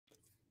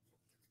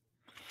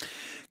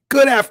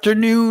Good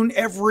afternoon,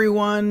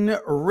 everyone.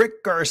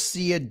 Rick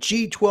Garcia,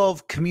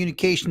 G12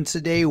 Communications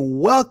today.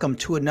 Welcome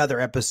to another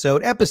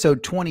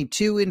episode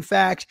 22, in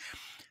fact,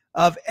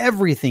 of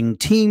Everything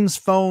Teams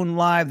Phone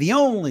Live, the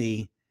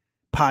only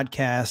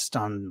podcast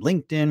on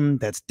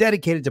LinkedIn that's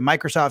dedicated to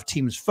Microsoft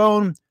Teams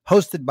Phone,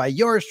 hosted by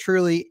yours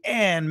truly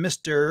and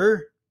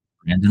Mr.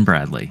 Brandon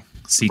Bradley,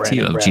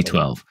 CTO of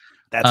G12.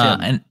 That's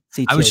him. And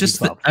CTO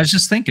I was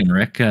just thinking,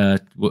 Rick,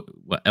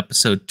 what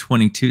episode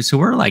 22? So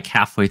we're like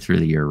halfway through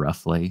the year,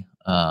 roughly.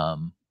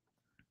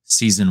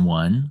 Season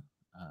 1.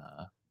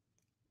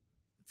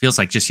 Feels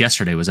like just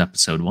yesterday was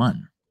episode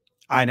 1.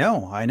 I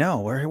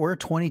know. We're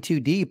 22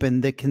 deep,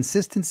 and the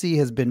consistency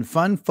has been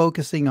fun,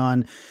 focusing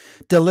on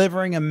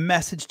delivering a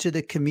message to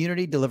the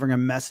community, delivering a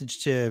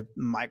message to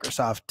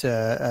Microsoft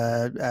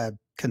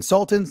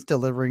consultants,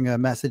 delivering a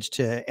message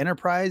to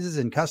enterprises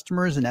and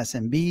customers and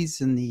SMBs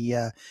in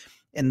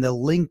the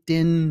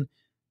LinkedIn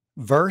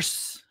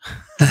verse.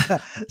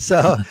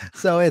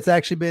 so it's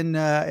actually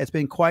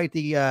been quite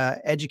the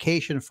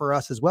education for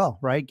us as well,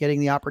 right? Getting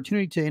the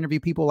opportunity to interview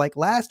people. Like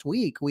last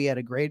week, we had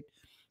a great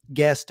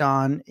guest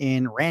on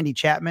in Randy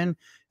Chapman,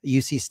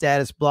 UC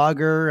status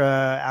blogger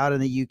out in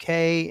the UK,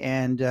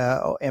 and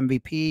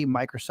MVP,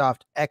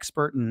 Microsoft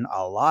expert in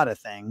a lot of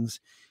things.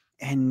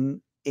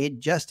 And it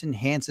just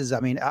enhances. I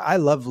mean, I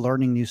love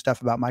learning new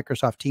stuff about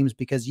Microsoft Teams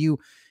because you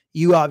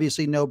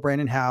obviously know,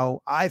 Brandon,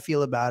 how I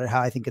feel about it, how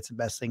I think it's the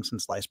best thing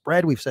since sliced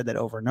bread. We've said that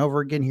over and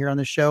over again here on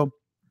the show.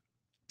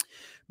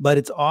 But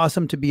it's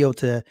awesome to be able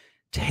to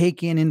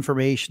take in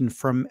information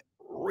from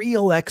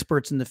real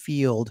experts in the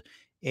field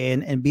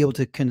and be able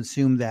to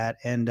consume that.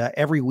 And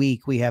every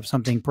week we have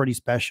something pretty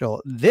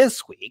special.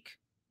 This week,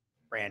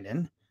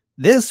 Brandon,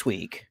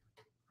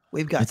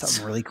 we've got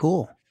something really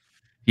cool.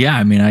 Yeah,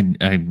 I mean,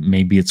 I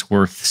maybe it's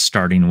worth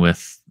starting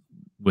with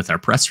our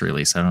press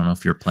release. I don't know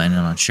if you're planning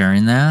on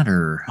sharing that,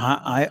 or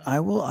I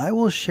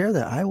will share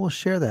that.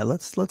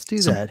 Let's do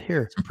that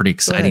here. Some pretty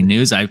exciting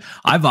news. I've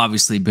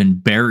obviously been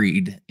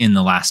buried in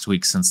the last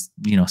week since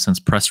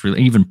press release,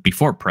 even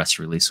before press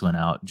release went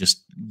out,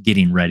 just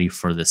getting ready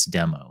for this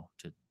demo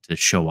to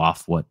show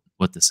off what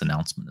this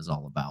announcement is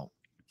all about.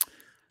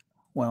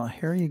 Well,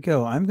 here you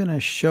go. I'm going to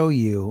show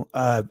you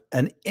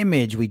an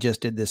image we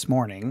just did this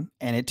morning,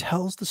 and it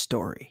tells the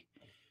story.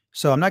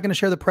 So I'm not going to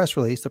share the press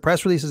release. The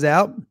press release is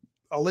out.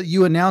 I'll let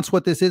you announce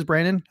what this is,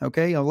 Brandon.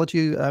 Okay, I'll let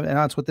you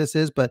announce what this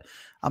is, but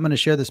I'm going to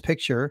share this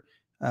picture.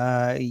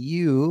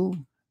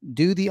 You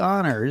do the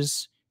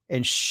honors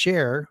and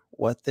share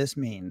what this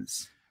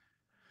means.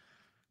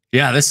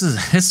 Yeah, this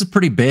is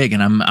pretty big,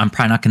 and I'm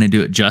probably not going to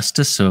do it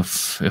justice. So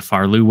if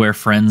our Luware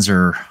friends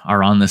are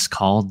on this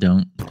call,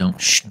 do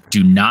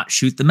not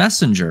shoot the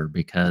messenger,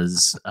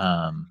 because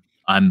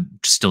I'm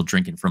still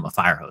drinking from a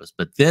fire hose.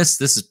 But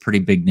this is pretty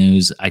big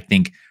news. I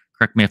think.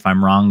 Correct me if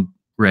I'm wrong,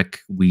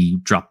 Rick. We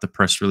dropped the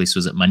press release.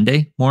 Was it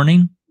Monday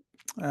morning?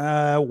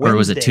 Wednesday, or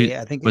was it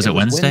I think was it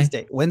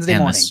Wednesday? Wednesday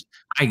morning.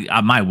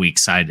 My week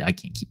side, I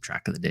can't keep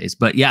track of the days.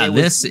 But yeah,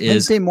 this is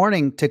Wednesday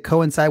morning to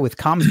coincide with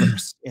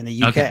Comsverse in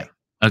the UK.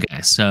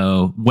 Okay,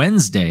 so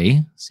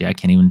Wednesday, see, I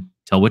can't even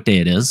tell what day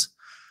it is.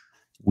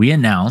 We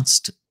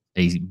announced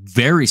a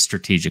very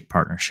strategic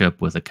partnership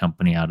with a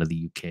company out of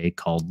the UK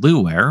called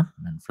Luware.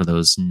 And for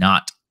those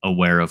not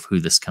aware of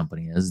who this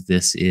company is,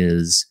 this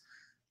is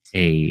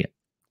a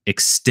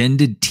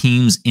extended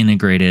Teams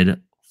integrated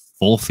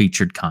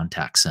full-featured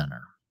contact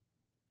center.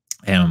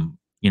 And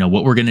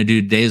what we're going to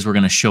do today is we're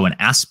going to show an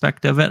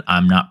aspect of it.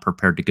 I'm not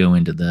prepared to go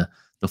into the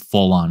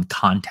full-on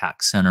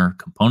contact center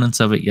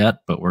components of it yet,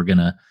 but we're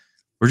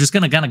just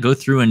going to kind of go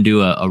through and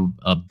do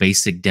a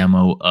basic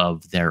demo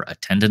of their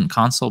attendant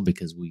console,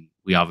 because we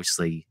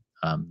obviously,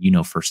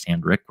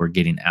 firsthand, Rick, we're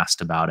getting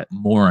asked about it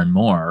more and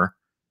more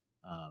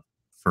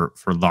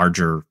for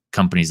larger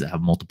companies that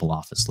have multiple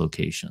office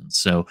locations.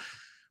 So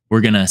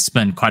we're going to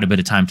spend quite a bit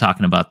of time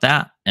talking about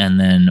that. And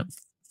then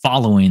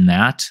following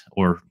that,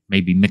 or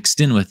maybe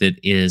mixed in with it,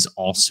 is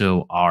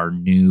also our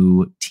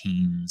new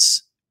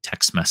Teams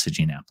text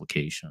messaging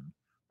application,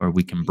 where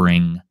we can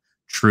bring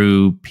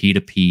true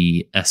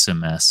P2P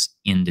SMS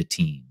into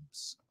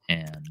Teams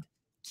and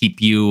keep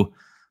you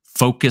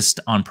focused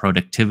on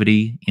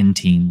productivity in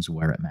Teams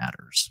where it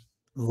matters.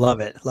 Love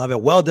it.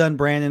 Well done,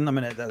 Brandon.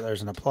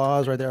 There's an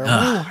applause right there.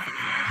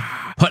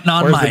 Putting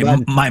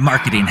on my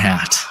marketing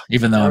hat,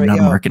 even though I'm not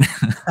marketing.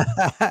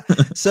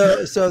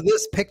 So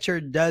this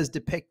picture does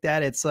depict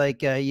that. It's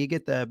like you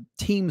get the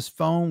Teams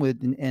phone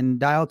and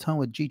dial tone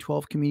with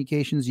G12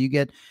 Communications. You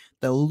get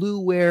the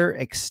Luware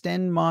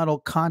Extend Model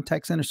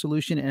Contact Center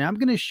solution. And I'm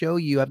going to show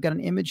you, I've got an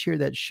image here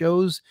that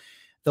shows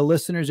the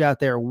listeners out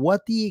there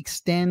what the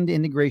Extend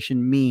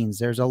integration means.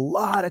 There's a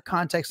lot of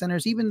contact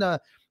centers.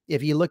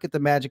 If you look at the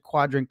Magic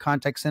Quadrant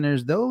contact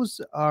centers, those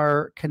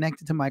are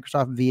connected to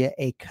Microsoft via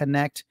a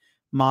Connect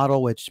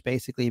model, which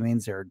basically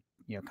means they're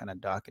kind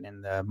of docking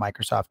in the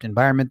Microsoft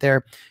environment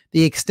there.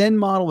 The Extend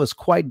model is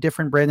quite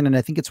different, Brandon, and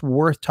I think it's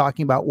worth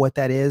talking about what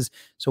that is.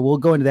 So we'll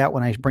go into that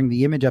when I bring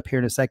the image up here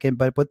in a second.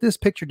 But what this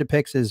picture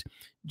depicts is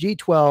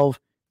G12,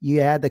 you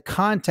add the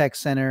contact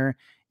center,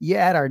 You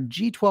add our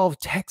G12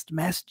 text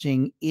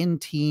messaging in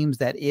Teams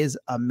that is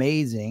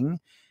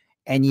amazing,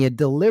 and you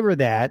deliver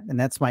that, and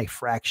that's my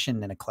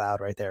fraction in a cloud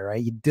right there,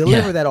 right? You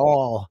deliver that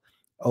all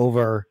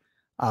over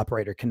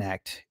Operator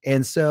Connect.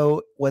 And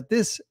so what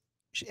this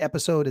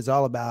episode is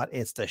all about,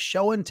 it's the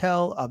show and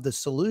tell of the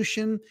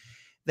solution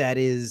that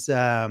is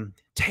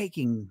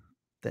taking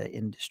the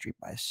industry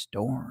by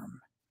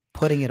storm,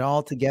 putting it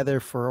all together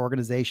for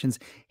organizations,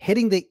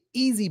 hitting the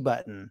easy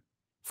button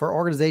for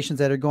organizations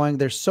that are going,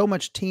 there's so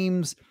much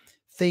Teams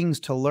things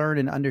to learn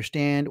and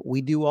understand.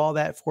 We do all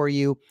that for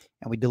you,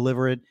 and we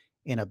deliver it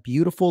in a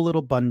beautiful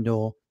little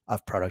bundle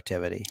of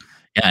productivity.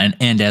 Yeah,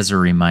 and as a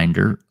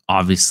reminder,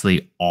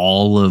 obviously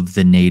all of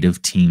the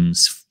native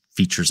Teams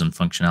features and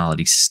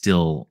functionality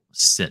still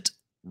sit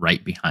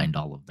right behind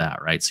all of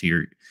that, right? So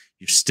you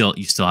still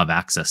have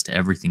access to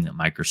everything that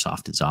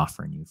Microsoft is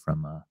offering you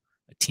from a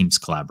Teams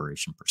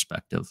collaboration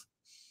perspective.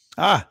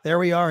 There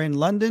we are in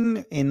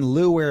London in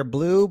Luware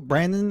Blue.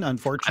 Brandon,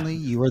 unfortunately,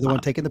 you were the one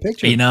taking the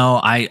picture. You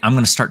know, I'm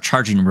going to start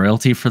charging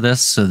royalty for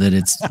this so that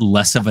it's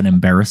less of an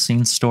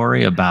embarrassing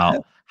story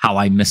about how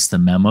I missed the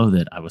memo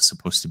that I was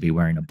supposed to be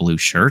wearing a blue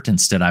shirt.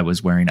 Instead, I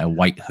was wearing a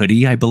white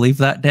hoodie, I believe,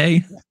 that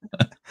day.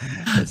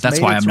 That's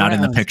why I'm not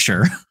in the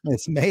picture.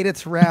 It's made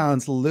its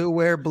rounds.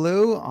 Luware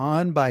Blue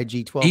on by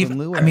G12 and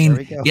Luware. I mean, there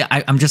we go.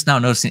 Yeah, I'm just now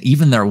noticing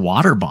even their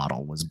water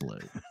bottle was blue.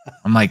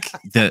 I'm like,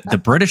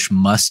 the British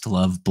must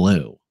love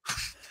blue.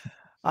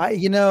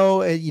 You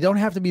don't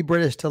have to be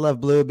British to love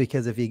blue,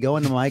 because if you go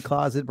into my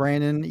closet,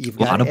 Brandon, you've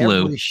got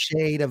every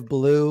shade of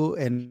blue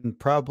and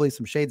probably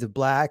some shades of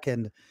black,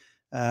 and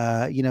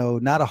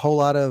not a whole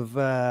lot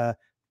of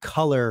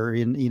color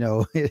in,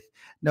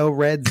 no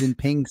reds and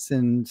pinks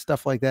and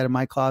stuff like that in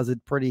my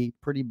closet. Pretty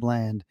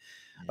bland.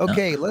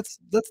 Okay, let's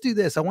do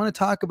this. I want to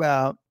talk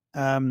about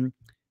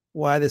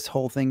why this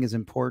whole thing is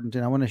important,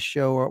 and I want to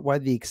show why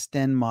the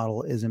extend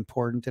model is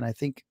important. And I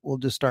think we'll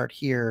just start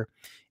here.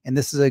 And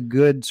this is a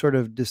good sort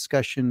of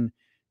discussion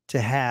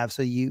to have,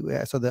 so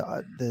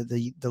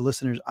the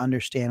listeners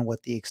understand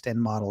what the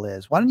extend model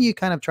is. Why don't you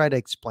kind of try to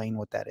explain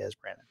what that is,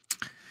 Brandon?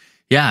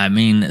 Yeah, I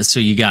mean, so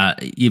you've got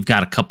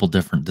a couple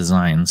different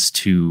designs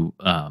to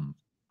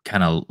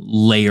kind of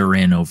layer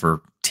in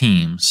over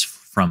Teams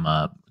from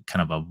a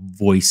kind of a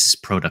voice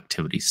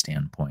productivity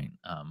standpoint,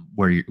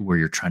 where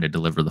you're trying to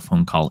deliver the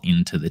phone call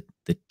into the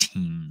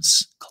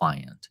Teams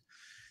client.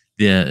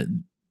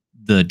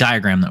 The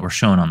diagram that we're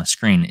showing on the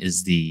screen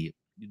is the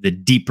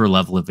deeper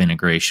level of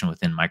integration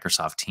within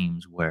Microsoft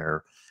Teams,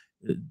 where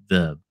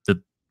the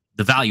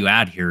value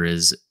add here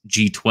is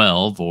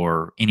G12,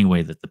 or any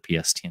way that the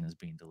PSTN is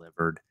being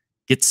delivered,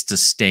 gets to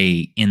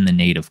stay in the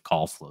native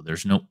call flow.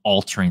 There's no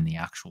altering the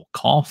actual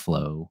call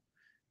flow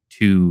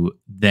to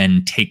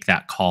then take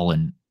that call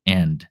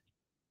and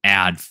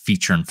add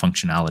feature and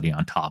functionality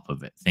on top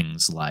of it.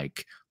 Things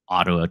like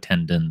auto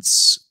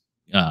attendance,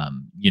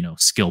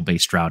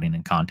 skill-based routing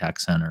in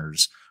contact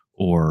centers,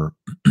 or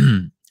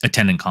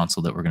attendant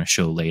console that we're going to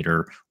show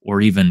later,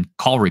 or even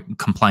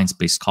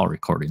compliance-based call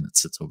recording that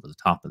sits over the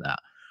top of that.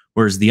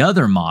 Whereas the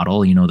other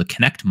model, the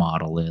Connect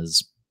model,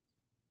 is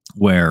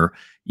where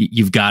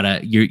you've got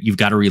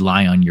to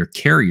rely on your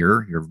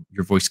carrier,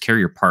 your voice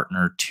carrier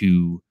partner,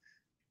 to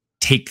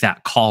take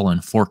that call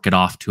and fork it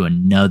off to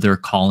another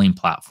calling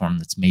platform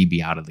that's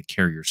maybe out of the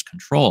carrier's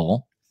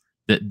control.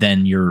 That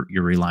then you're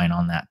relying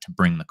on that to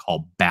bring the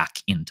call back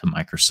into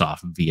Microsoft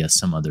via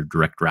some other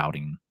direct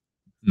routing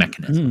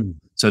mechanism.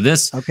 So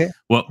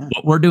what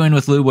we're doing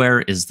with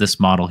Luware is this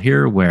model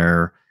here,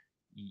 where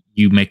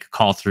you make a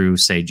call through,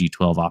 say,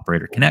 G12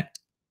 Operator Connect.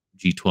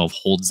 G12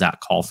 holds that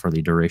call for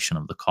the duration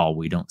of the call.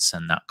 We don't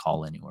send that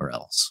call anywhere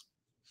else.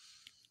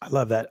 I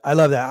love that.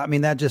 I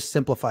mean, that just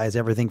simplifies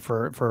everything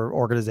for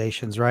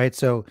organizations, right?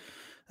 So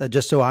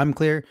just so I'm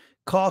clear,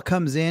 call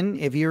comes in.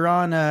 If you're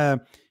on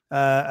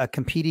a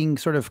competing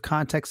sort of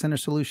contact center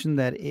solution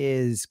that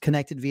is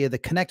connected via the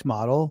Connect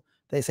model,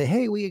 they say,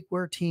 hey,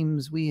 we're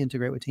Teams, we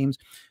integrate with Teams.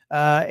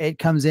 It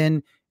comes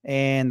in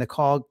and the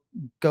call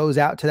goes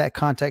out to that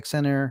contact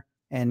center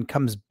and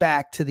comes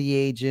back to the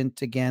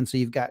agent again. So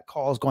you've got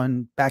calls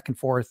going back and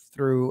forth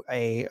through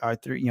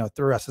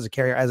through us as a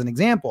carrier. As an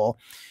example,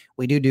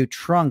 we do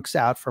trunks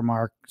out from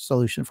our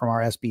solution, from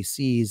our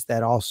SBCs,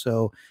 that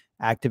also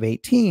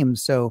activate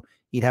Teams. So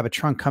you'd have a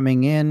trunk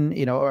coming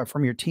in, or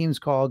from your Teams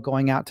call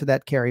going out to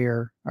that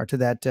carrier, or to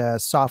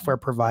that software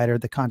provider,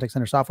 the contact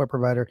center software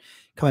provider,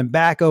 coming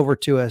back over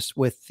to us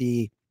with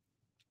the,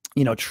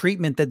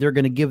 treatment that they're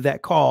going to give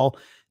that call,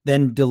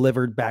 then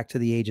delivered back to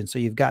the agent. So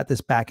you've got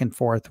this back and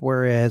forth.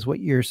 Whereas what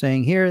you're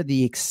saying here,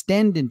 the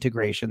extend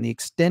integration, the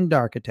extend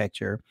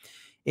architecture,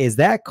 is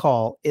that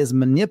call is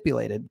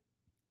manipulated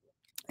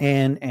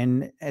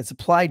and it's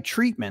applied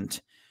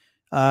treatment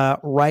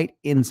right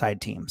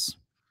inside Teams.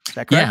 Is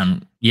that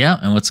correct? Yeah.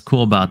 And what's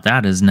cool about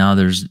that is now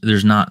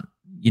there's not,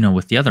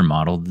 with the other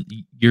model,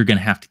 you're going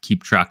to have to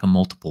keep track of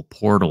multiple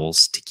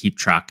portals to keep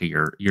track of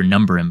your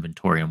number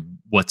inventory and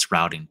what's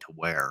routing to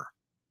where.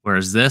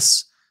 Whereas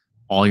this,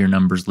 all your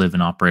numbers live in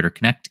Operator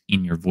Connect,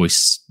 in your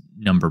voice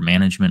number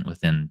management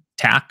within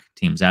TAC,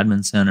 Teams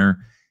Admin Center,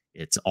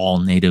 It's all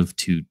native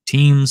to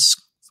Teams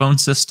phone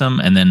system,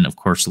 and then of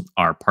course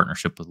our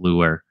partnership with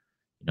Luware.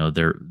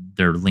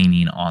 They're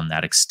leaning on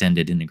that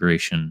extended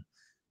integration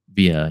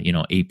via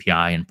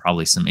API and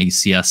probably some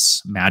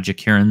ACS magic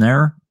here and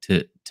there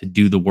to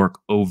do the work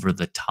over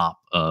the top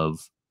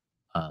of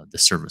the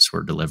service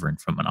we're delivering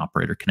from an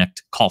Operator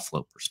Connect call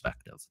flow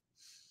perspective.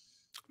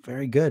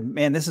 Very good,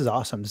 man. This is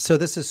awesome. So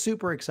this is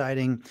super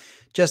exciting,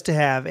 just to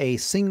have a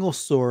single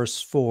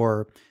source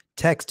for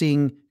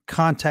texting,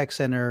 contact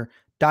center,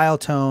 dial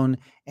tone,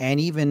 and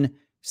even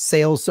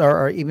sales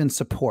or even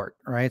support,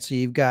 right? So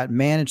you've got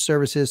managed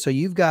services. So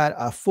you've got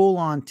a full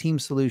on team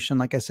solution,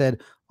 like I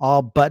said,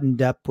 all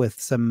buttoned up with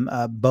some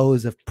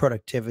bows of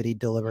productivity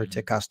delivered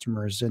to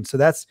customers. And so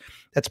that's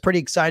pretty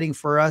exciting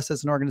for us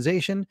as an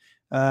organization,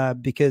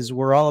 because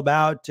we're all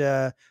about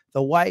the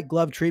white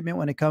glove treatment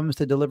when it comes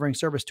to delivering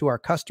service to our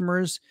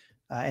customers,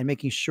 and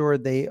making sure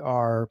they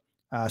are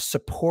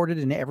supported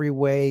in every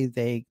way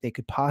they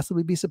could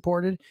possibly be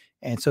supported.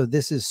 And so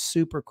this is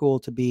super cool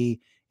to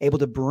be able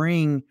to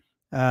bring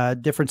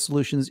different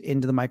solutions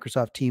into the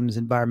Microsoft Teams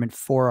environment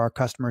for our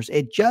customers.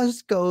 It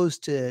just goes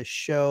to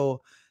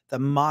show the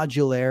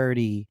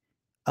modularity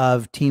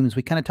of Teams.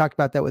 We kind of talked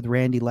about that with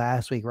Randy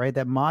last week, right?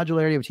 That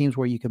modularity of Teams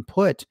where you can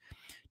put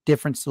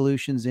different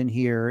solutions in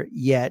here,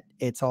 yet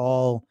it's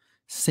all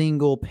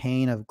single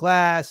pane of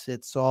glass.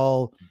 It's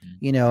all,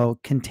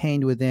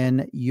 contained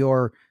within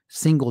your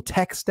single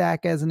tech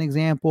stack, as an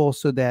example,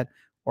 so that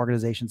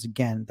organizations,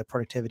 again, the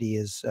productivity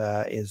is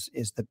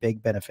the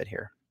big benefit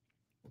here.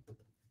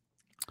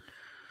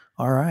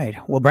 All right.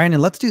 Well,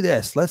 Brandon, let's do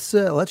this.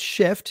 Let's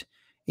shift.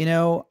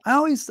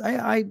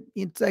 I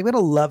I've got a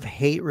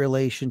love-hate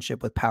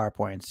relationship with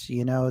PowerPoints.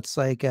 It's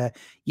like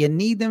you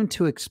need them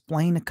to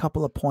explain a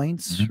couple of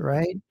points,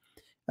 right?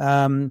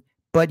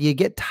 But you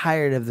get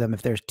tired of them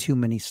if there's too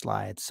many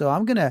slides. So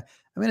I'm gonna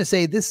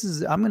say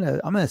I'm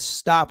gonna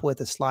stop with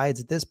the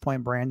slides at this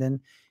point, Brandon,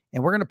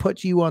 and we're gonna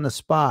put you on the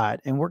spot,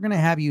 and we're gonna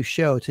have you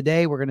show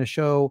today. We're gonna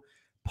show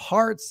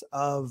parts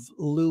of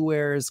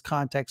Luware's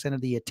contact center.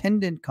 The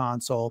attendant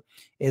console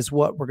is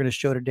what we're gonna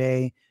show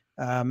today.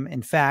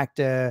 In fact,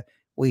 there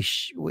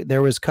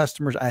was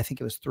customers, I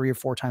think it was 3 or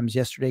 4 times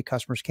yesterday,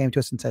 customers came to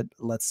us and said,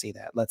 let's see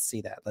that, let's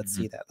see that, let's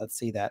see that, let's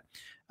see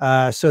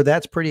that. So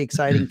that's pretty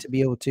exciting to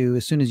be able to,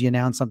 as soon as you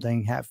announce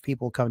something, have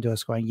people come to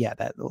us going, yeah,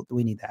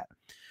 we need that.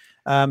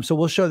 So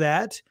we'll show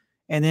that.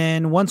 And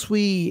then once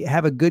we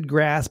have a good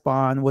grasp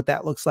on what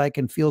that looks like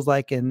and feels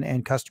like,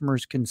 and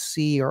customers can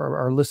see, or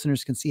our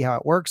listeners can see how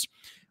it works,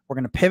 we're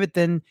going to pivot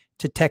then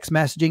to text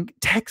messaging.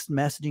 Text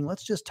messaging,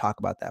 let's just talk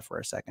about that for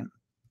a second.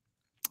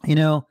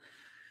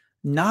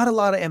 Not a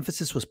lot of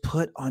emphasis was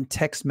put on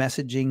text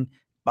messaging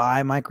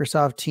by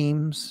Microsoft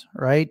Teams,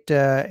 right?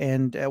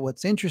 And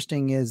what's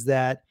interesting is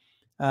that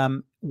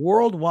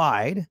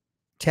worldwide,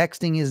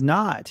 texting is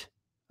not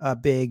a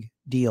big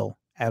deal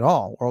at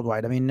all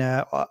worldwide. I mean,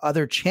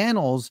 other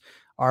channels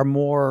are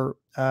more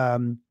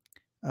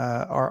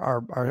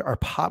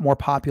more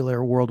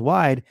popular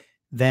worldwide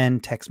than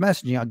text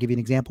messaging. I'll give you an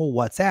example.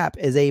 WhatsApp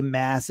is a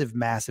massive,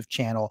 massive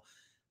channel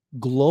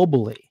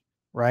globally,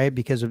 right?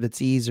 Because of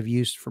its ease of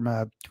use from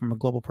a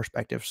global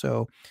perspective.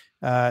 So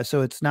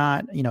it's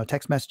not,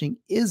 text messaging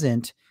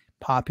isn't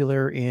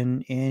popular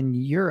in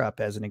Europe,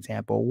 as an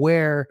example,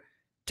 where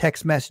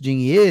text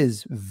messaging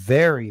is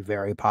very,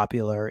 very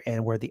popular,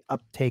 and where the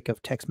uptake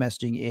of text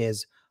messaging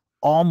is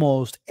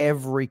almost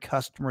every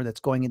customer that's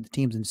going into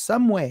Teams in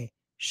some way,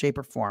 shape,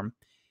 or form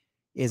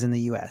is in the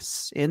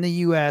US. In the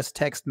US,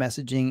 text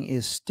messaging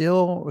is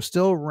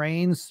still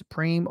reigns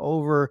supreme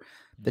over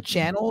the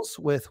channels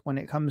when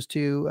it comes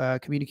to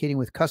communicating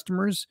with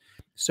customers.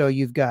 So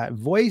you've got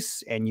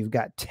voice and you've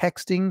got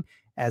texting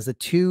as the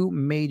two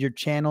major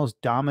channels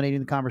dominating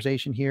the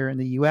conversation here in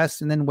the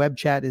US. And then web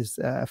chat is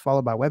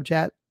followed by web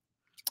chat.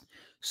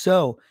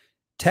 So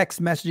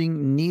text messaging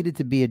needed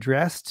to be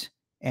addressed,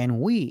 and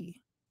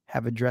we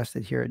have addressed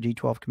it here at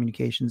G12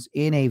 Communications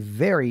in a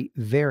very,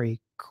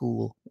 very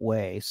cool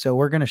way. So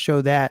we're going to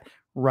show that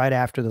right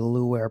after the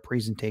Luware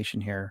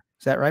presentation here.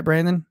 Is that right,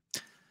 Brandon?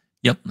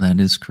 Yep, that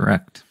is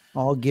correct.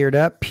 All geared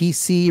up,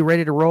 PC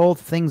ready to roll,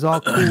 things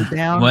all cooled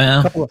down.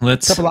 Well,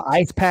 couple of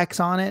ice packs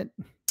on it.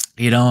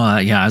 Yeah,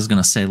 I was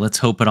going to say, let's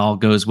hope it all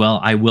goes well.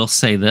 I will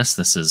say this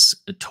is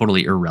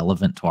totally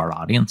irrelevant to our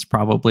audience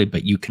probably,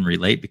 but you can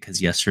relate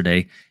because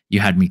yesterday you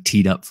had me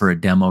teed up for a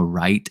demo,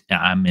 right?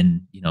 I'm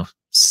in,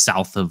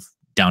 south of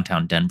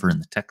downtown Denver in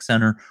the tech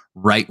center,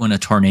 right when a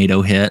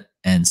tornado hit.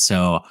 And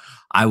so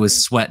I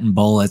was sweating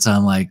bullets.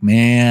 I'm like,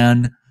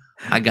 man,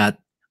 I got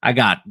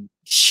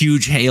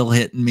huge hail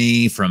hitting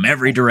me from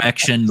every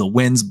direction. The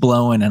wind's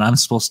blowing and I'm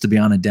supposed to be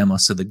on a demo.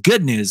 So the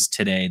good news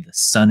today, the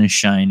sun is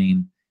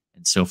shining.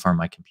 And so far,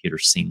 my computer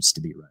seems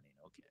to be running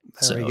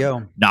okay. There we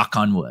go. Knock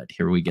on wood.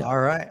 Here we go. All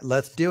right,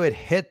 let's do it.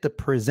 Hit the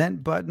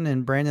present button.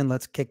 And Brandon,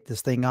 let's kick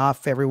this thing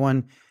off.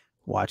 Everyone,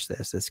 watch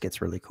this. This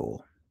gets really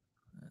cool.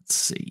 Let's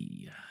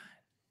see.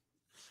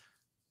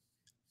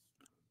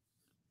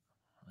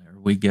 There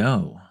we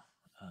go.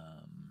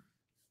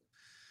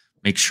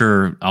 Make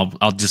sure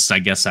I'll just, I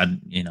guess I'll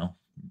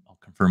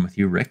confirm confirm with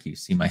you, Rick. You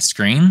see my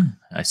screen.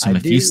 I I assume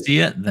if you do. see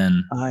it,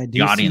 then I the do see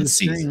the audience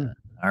sees it. screen.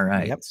 All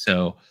right. Yep.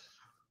 So,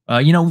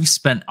 we've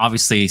spent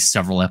obviously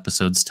several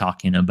episodes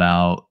talking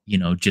about,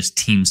 just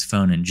Teams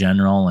phone in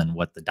general and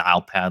what the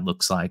dial pad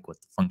looks like, what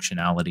the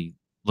functionality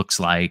looks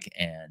like,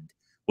 and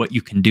what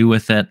you can do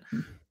with it.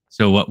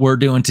 So what we're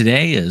doing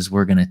today is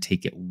we're going to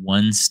take it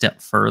one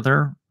step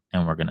further,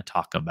 and we're going to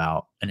talk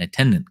about an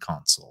attendant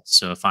console.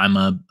 So if I'm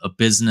a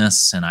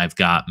business and I've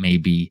got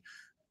maybe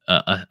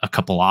a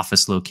couple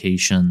office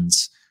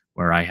locations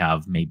where I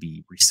have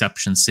maybe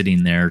reception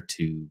sitting there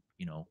to,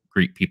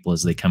 greet people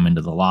as they come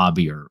into the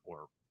lobby, or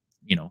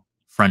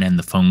front end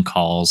the phone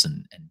calls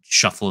and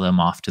shuffle them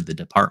off to the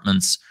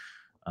departments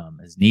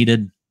as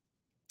needed.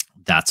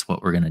 That's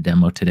what we're going to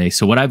demo today.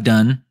 So what I've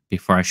done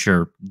before I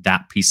share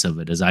that piece of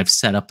it is I've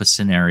set up a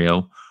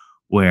scenario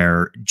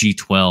where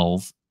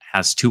G12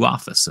 has two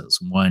offices,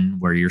 one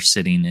where you're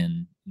sitting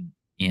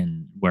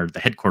in where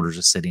the headquarters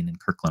is sitting in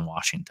Kirkland,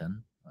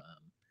 Washington,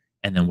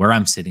 and then where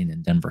I'm sitting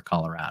in Denver,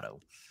 Colorado.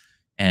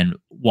 And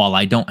while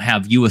I don't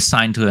have you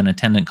assigned to an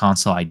attendant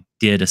console, I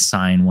did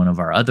assign one of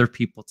our other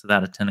people to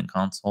that attendant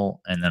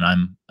console, and then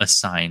I'm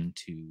assigned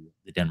to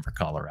the Denver,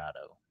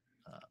 Colorado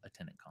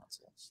attendant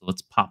console. So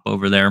let's pop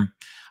over there.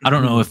 I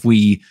don't know if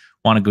we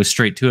want to go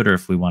straight to it or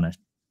if we want to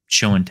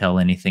show and tell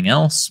anything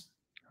else.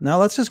 Now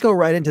let's just go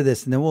right into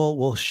this, and then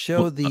we'll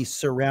show the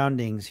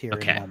surroundings here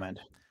in a moment.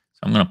 So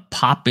I'm going to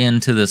pop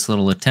into this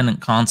little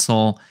attendant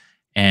console,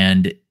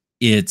 and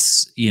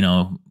it's,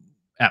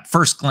 at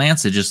first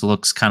glance, it just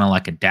looks kind of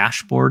like a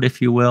dashboard,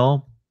 if you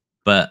will.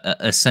 But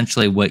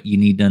essentially what you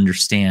need to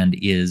understand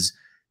is,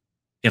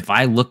 if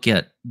I look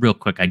at, real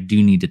quick, I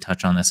do need to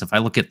touch on this. If I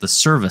look at the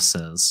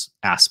services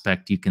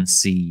aspect, you can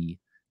see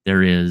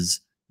there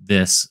is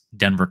this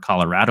Denver,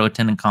 Colorado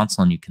attendant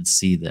console, and you can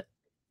see that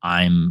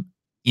I'm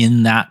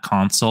in that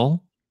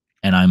console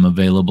and I'm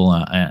available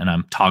and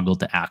I'm toggled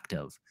to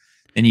active.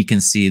 Then you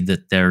can see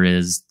that there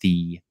is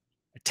the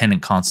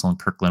attendant console in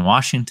Kirkland,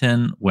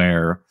 Washington,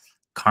 where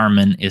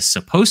Carmen is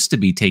supposed to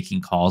be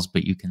taking calls,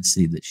 but you can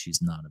see that she's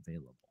not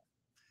available.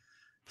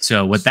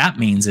 So what that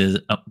means is,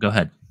 go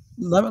ahead.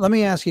 Let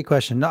me ask you a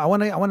question. No, I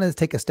want to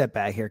take a step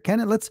back here.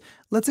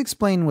 Let's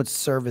explain what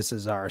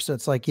services are. So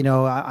it's like,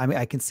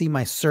 I can see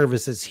my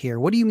services here.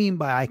 What do you mean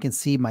by I can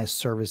see my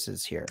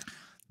services here?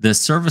 The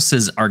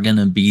services are going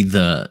to be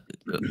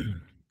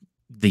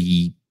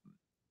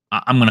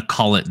I'm going to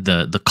call it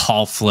the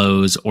call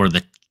flows, or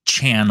the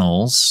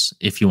channels,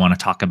 if you want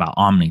to talk about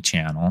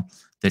omni-channel,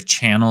 the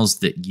channels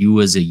that you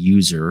as a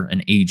user,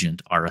 an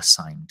agent, are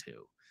assigned to.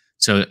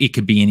 So it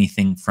could be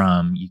anything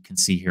from, you can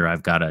see here,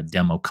 I've got a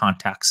demo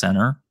contact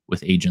center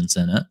with agents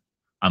in it.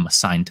 I'm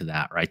assigned to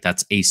that, right?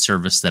 That's a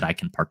service that I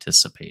can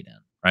participate in,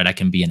 right? I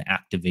can be an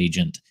active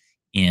agent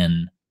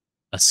in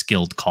a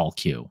skilled call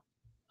queue.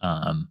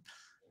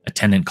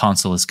 Attendant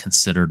console is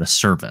considered a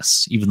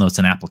service. Even though it's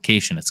an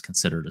application, it's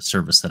considered a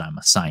service that I'm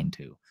assigned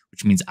to,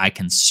 which means I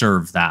can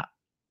serve that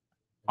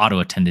auto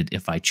attendant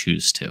if I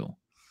choose to.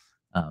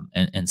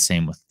 And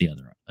same with the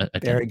other.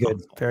 Very good.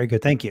 Console. Very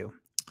good. Thank you.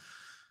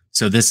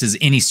 So this is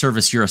any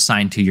service you're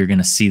assigned to. You're going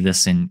to see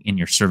this in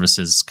your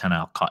services kind of,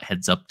 I'll call it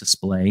heads up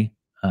display,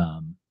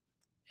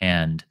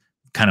 and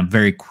kind of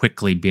very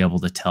quickly be able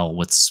to tell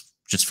what's,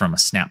 just from a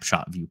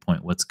snapshot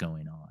viewpoint, what's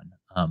going on.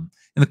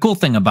 And the cool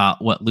thing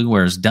about what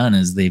Luware has done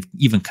is they've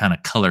even kind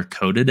of color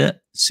coded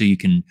it. So you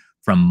can,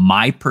 from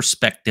my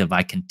perspective,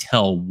 I can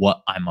tell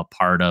what I'm a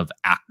part of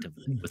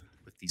actively with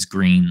these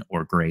green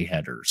or gray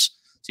headers.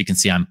 So you can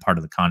see I'm part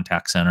of the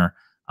contact center.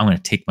 I'm going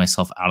to take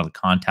myself out of the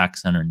contact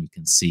center, and you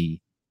can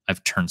see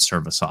I've turned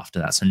service off to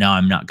that. So now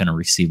I'm not going to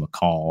receive a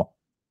call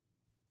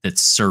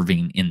that's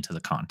serving into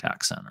the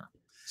contact center.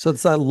 So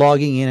it's like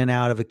logging in and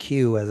out of a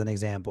queue, as an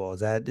example.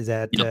 Is that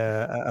Yep.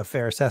 A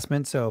fair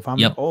assessment? So if I'm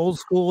Yep. old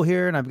school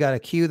here and I've got a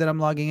queue that I'm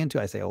logging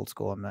into, I say old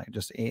school, I'm not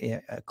just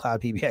a cloud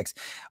PBX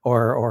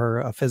or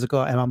a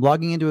physical, and I'm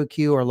logging into a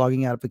queue or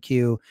logging out of a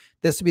queue,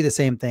 this would be the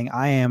same thing.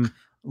 I am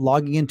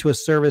logging into a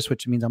service,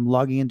 which means I'm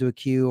logging into a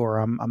queue, or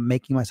I'm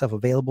making myself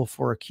available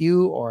for a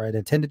queue or an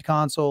attended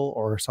console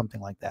or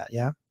something like that.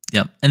 Yeah.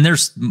 Yep. And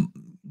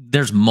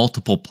there's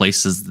multiple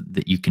places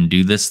that you can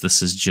do this.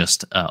 This is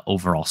just an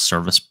overall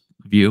service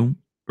view,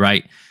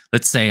 right?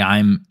 Let's say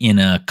I'm in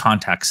a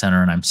contact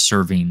center and I'm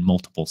serving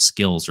multiple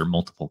skills or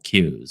multiple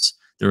queues.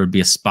 There would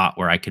be a spot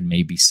where I could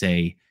maybe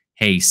say,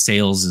 hey,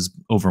 sales is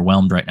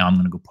overwhelmed right now. I'm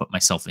going to go put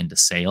myself into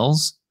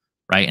sales,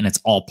 right? And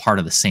it's all part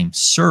of the same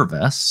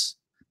service.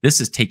 This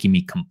is taking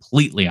me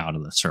completely out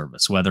of the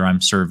service, whether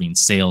I'm serving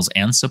sales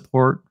and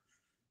support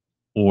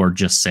or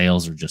just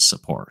sales or just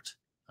support.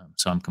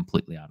 So I'm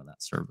completely out of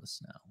that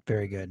service now.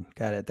 Very good.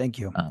 Got it. Thank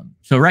you.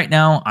 So right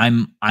now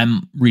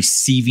I'm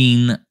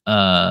receiving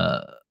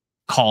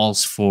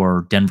calls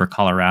for Denver,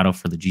 Colorado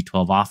for the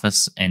G12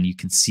 office, and you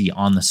can see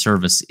on the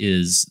service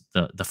is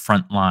the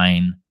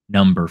frontline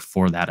number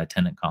for that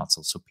attendant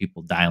console. So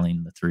people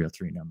dialing the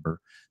 303 number,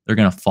 they're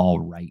going to fall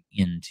right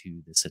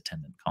into this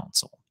attendant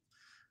console.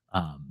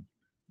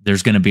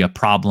 There's going to be a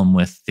problem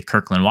with the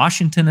Kirkland,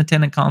 Washington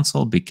attendant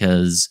console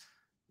because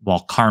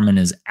while Carmen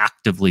is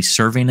actively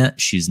serving it,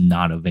 she's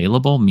not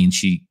available. Means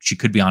she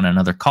could be on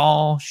another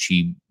call.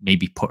 She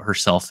maybe put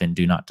herself in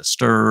do not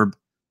disturb,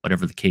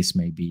 whatever the case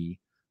may be.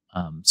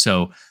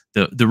 So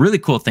the really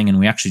cool thing, and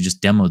we actually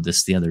just demoed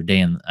this the other day,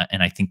 and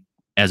I think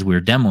as we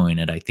were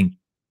demoing it, I think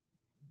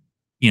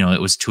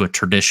it was to a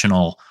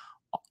traditional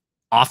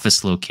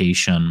office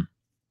location.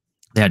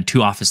 They had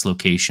 2 office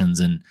locations,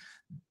 and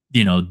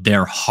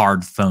they're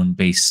hard phone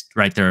based,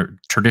 right? They're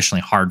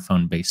traditionally hard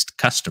phone based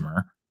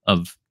customer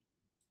of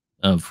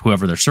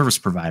whoever their service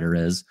provider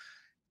is.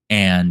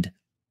 And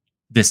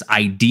this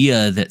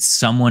idea that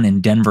someone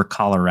in Denver,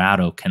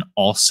 Colorado can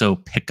also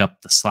pick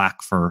up the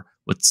slack for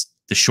what's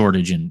the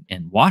shortage in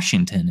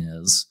Washington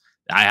is,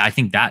 I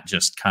think that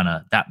just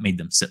that made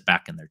them sit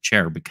back in their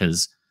chair,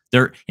 because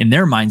they're in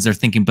their minds, they're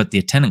thinking, but the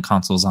attendant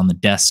console is on the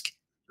desk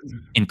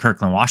in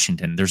Kirkland,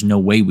 Washington. There's no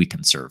way we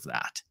can serve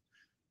that.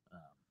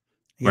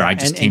 Where I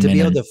just and to be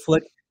able to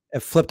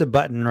flipped a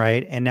button,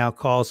 right? And now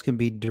calls can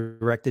be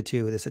directed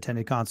to this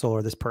attendant console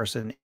or this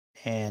person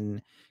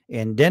in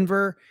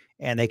Denver,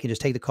 and they can just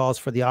take the calls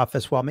for the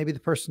office while maybe the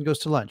person goes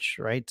to lunch,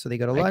 right? So they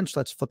go to lunch,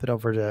 let's flip it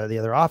over to the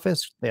other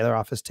office. The other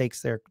office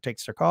takes their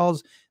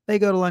calls. They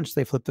go to lunch,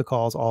 they flip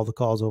all the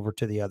calls over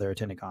to the other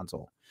attendant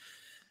console.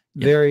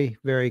 Yep. Very,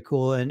 very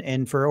cool.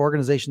 And for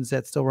organizations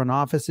that still run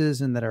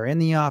offices and that are in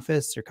the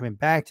office, they're coming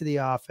back to the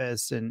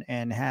office and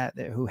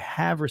who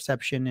have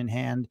reception in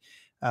hand,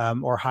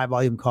 or high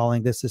volume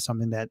calling, this is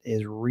something that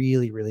is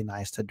really, really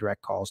nice to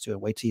direct calls to,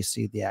 and wait till you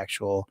see the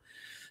actual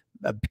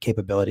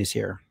capabilities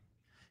here.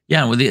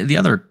 Yeah. Well, the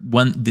other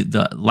one,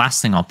 the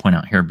last thing I'll point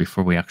out here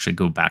before we actually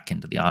go back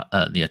into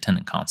the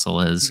attendant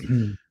console is,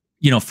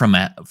 from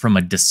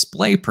a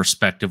display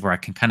perspective, where I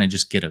can kind of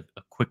just get a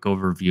quick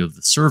overview of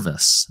the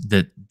service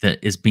that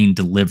is being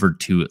delivered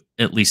to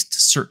at least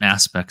certain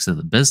aspects of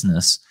the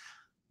business.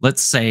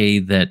 Let's say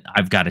that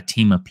I've got a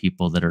team of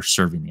people that are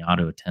serving the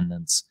auto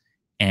attendants,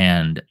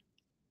 and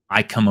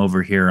I come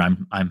over here,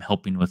 I'm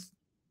helping with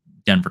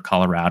Denver,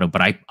 Colorado,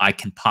 but I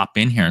can pop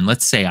in here, and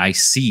let's say I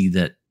see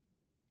that,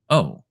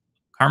 oh,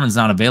 Carmen's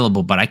not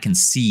available, but I can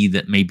see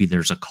that maybe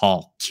there's a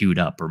call queued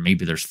up, or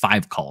maybe there's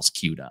 5 calls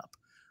queued up.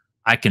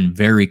 I can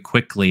very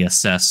quickly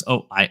assess,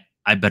 oh,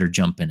 I better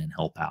jump in and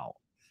help out.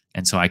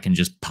 And so I can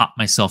just pop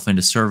myself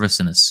into service,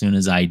 and as soon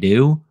as I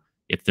do,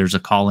 if there's a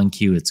call in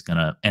queue,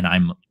 and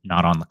I'm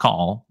not on the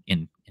call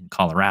in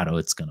Colorado,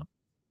 it's gonna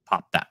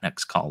pop that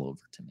next call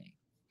over to me.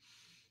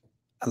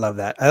 I love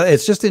that.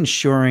 It's just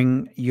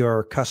ensuring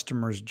your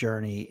customer's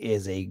journey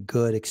is a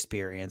good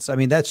experience. I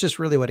mean, that's just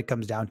really what it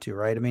comes down to,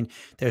 right? I mean,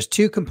 there's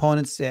 2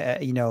 components,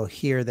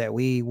 here that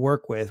we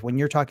work with. When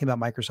you're talking about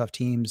Microsoft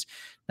Teams,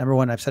 number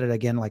one, I've said it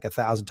again like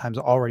 1,000 times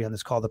already on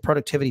this call, the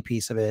productivity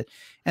piece of it.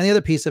 And the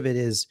other piece of it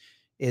is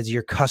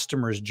your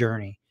customer's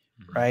journey,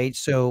 right?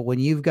 So when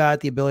you've got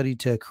the ability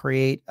to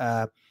create,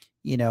 an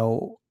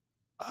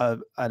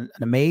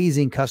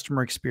amazing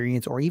customer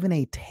experience, or even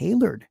a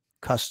tailored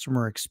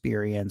customer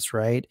experience,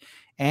 right?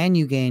 And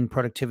you gain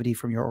productivity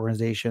from your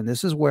organization.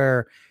 This is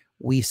where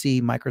we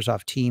see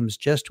Microsoft Teams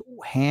just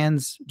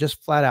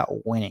flat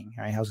out winning,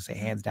 right? I was gonna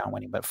say hands down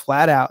winning, but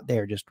flat out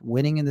they're just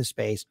winning in the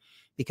space,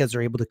 because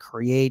they're able to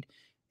create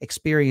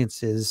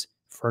experiences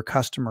for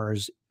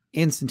customers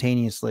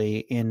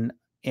instantaneously in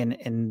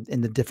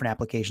the different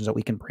applications that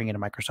we can bring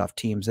into Microsoft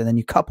Teams. And then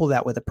you couple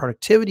that with the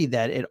productivity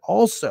that it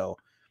also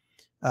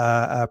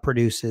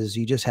produces,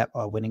 you just have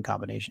a winning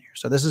combination here.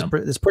 So this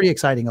is pretty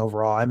exciting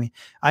overall. I mean,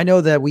 I know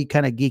that we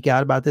kind of geek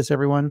out about this,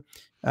 everyone.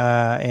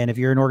 And if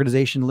you're an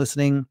organization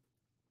listening,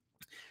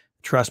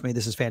 trust me,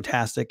 this is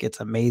fantastic.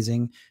 It's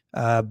amazing.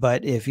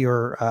 But if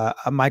you're a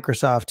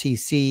Microsoft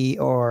TC,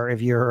 or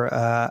if you're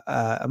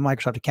a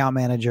Microsoft account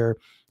manager,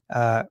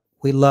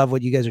 we love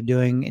what you guys are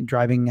doing and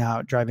driving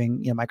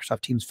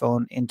Microsoft Teams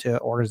Phone into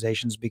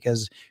organizations,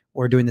 because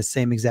we're doing the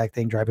same exact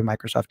thing, driving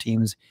Microsoft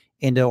Teams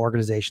into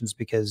organizations,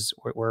 because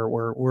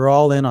we're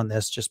all in on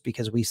this, just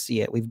because we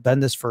see it. We've done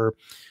this for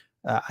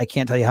I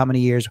can't tell you how many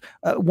years.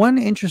 One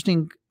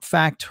interesting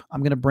fact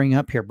I'm going to bring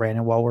up here,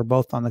 Brandon, while we're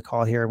both on the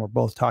call here and we're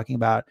both talking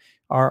about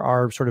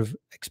our sort of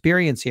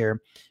experience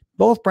here.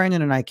 Both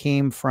Brandon and I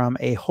came from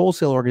a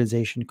wholesale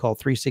organization called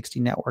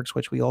 360 Networks,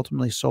 which we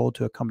ultimately sold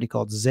to a company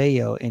called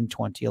Zayo in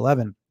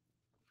 2011.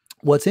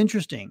 What's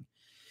interesting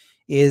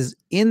is,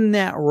 in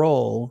that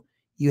role,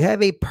 you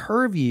have a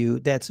purview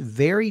that's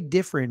very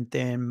different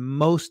than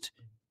most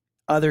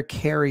other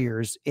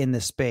carriers in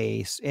the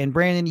space. And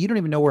Brandon, you don't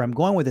even know where I'm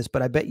going with this,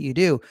 but I bet you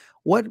do.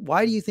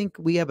 Why do you think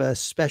we have a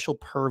special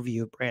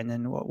purview,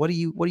 Brandon? Where do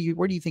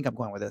you think I'm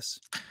going with this?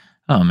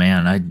 Oh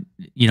man,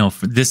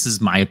 this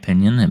is my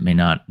opinion. It may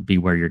not be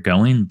where you're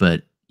going,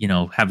 but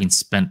having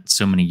spent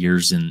so many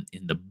years in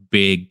the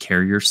big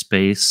carrier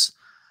space,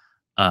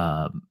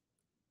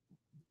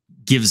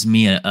 gives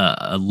me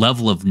a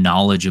level of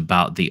knowledge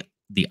about the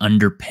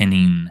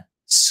underpinning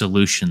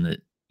solution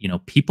that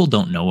people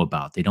don't know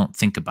about. They don't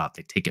think about.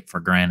 They take it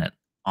for granted,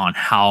 on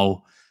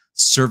how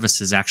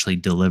service is actually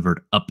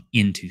delivered up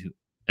into,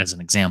 as an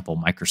example,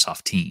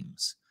 Microsoft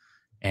Teams.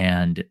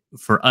 And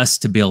for us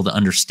to be able to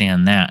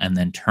understand that and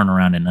then turn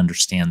around and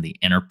understand the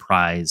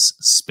enterprise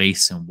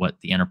space and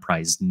what the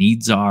enterprise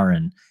needs are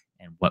and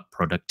what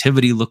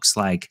productivity looks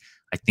like,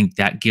 I think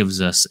that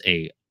gives us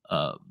at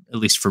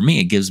least for me,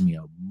 it gives me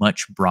a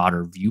much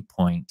broader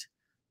viewpoint.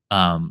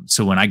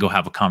 So when I go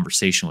have a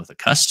conversation with a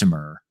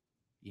customer,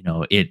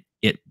 it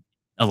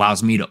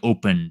allows me to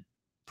open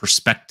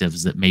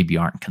perspectives that maybe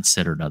aren't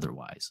considered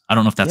otherwise. I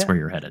don't know if that's where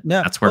you're headed.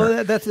 No, that's where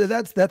well,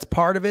 that's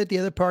part of it. The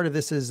other part of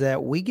this is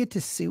that we get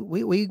to see,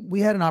 we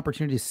had an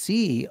opportunity to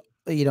see,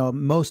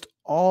 most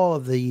all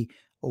of the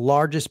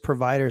largest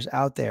providers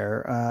out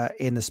there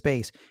in the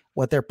space,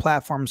 what their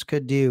platforms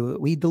could do.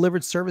 We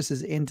delivered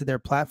services into their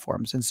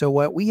platforms. And so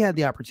what we had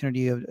the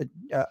opportunity of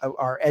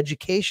our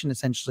education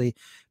essentially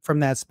from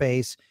that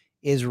space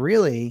is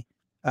really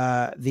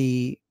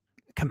the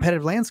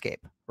competitive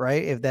landscape,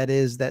 right? If that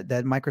is that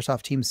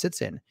Microsoft Teams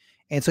sits in.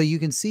 And so you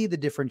can see the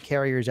different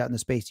carriers out in the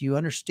space. You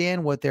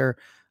understand what their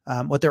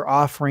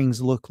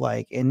offerings look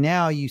like. And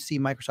now you see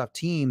Microsoft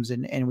Teams,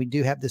 and we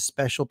do have this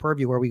special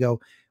purview where we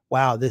go,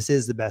 wow, this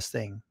is the best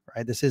thing,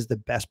 right? This is the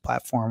best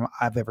platform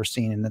I've ever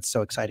seen, and that's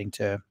so exciting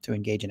to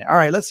engage in it. All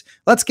right, let's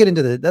get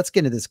into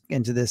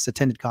this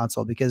attended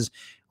console, because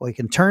we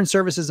can turn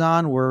services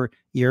on.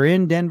 You're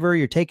in Denver,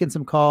 you're taking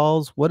some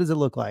calls. What does it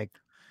look like?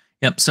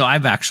 Yep. So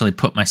I've actually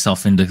put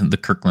myself into the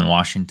Kirkland,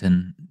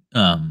 Washington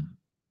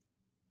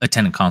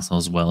attendant console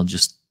as well.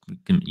 Just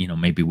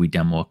maybe we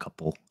demo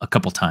a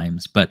couple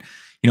times, but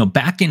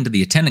back into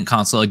the attendant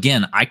console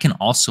again. I can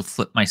also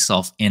flip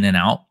myself in and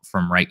out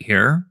from right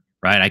here.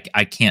 Right.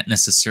 I can't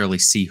necessarily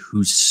see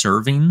who's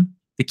serving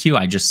the queue.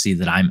 I just see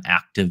that I'm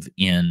active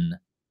in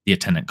the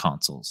attendant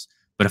consoles.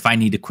 But if I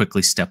need to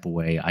quickly step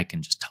away, I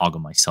can just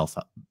toggle myself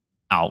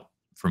out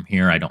from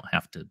here. I don't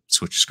have to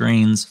switch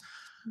screens.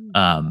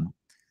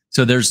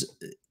 So there's,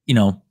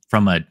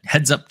 from a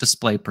heads up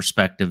display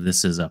perspective,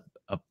 this is a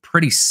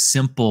pretty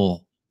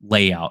simple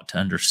layout to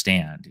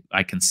understand.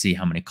 I can see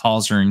how many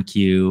calls are in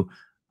queue.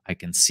 I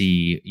can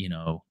see,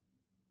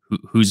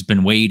 who's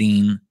been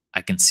waiting.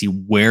 I can see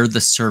where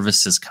the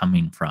service is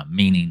coming from,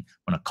 meaning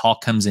when a call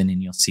comes in,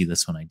 and you'll see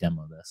this when I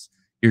demo this,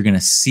 you're going to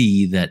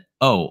see that,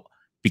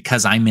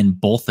 because I'm in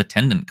both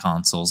attendant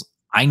consoles,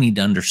 I need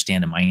to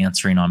understand, am I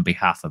answering on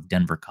behalf of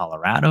Denver,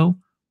 Colorado,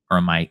 or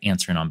am I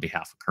answering on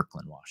behalf of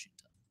Kirkland,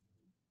 Washington?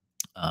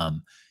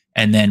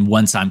 And then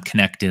once I'm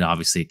connected,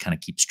 obviously it kind of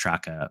keeps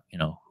track of,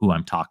 who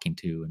I'm talking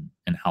to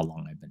and how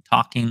long I've been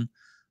talking.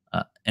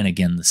 And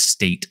again, the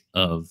state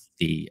of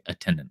the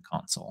attendant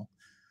console.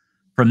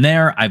 From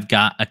there, I've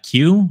got a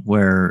queue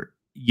where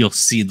you'll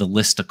see the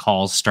list of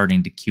calls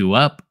starting to queue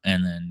up.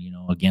 And then,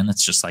 again,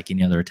 it's just like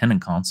any other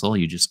attendant console.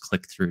 You just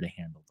click through to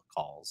handle the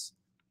calls.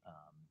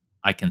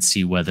 I can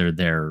see whether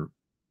they're,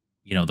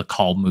 the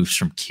call moves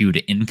from queue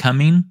to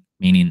incoming,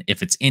 meaning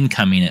if it's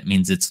incoming, it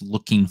means it's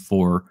looking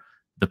for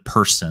the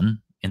person,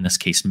 in this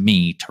case,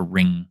 me, to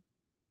ring,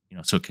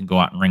 so it can go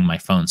out and ring my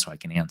phone so I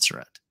can answer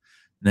it.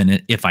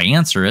 Then if I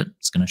answer it,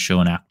 it's going to show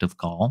an active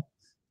call,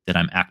 that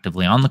I'm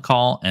actively on the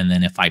call. And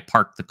then if I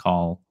park the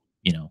call,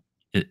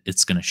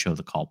 it's going to show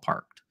the call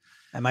parked.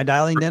 Am I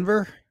dialing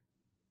Denver?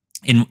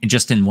 In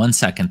 1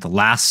 second. The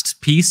last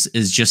piece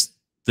is just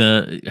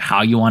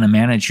how you want to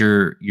manage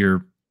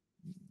the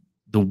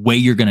way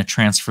you're going to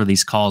transfer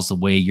these calls, the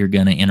way you're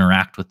going to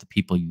interact with the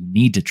people you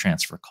need to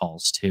transfer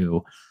calls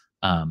to.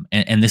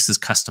 And this is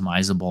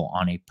customizable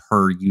on a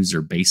per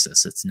user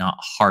basis. It's not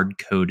hard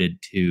coded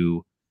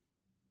to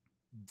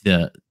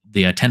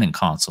the attendant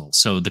console.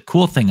 So the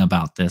cool thing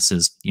about this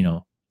is, if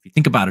you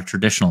think about a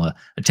traditional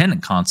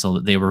attendant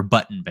console, they were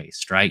button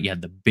based, right? You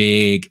had the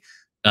big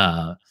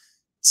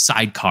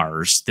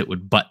sidecars that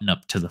would button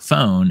up to the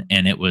phone,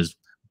 and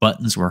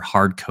buttons were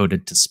hard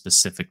coded to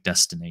specific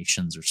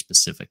destinations or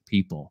specific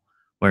people.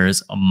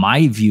 Whereas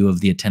my view of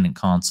the attendant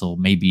console,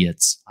 maybe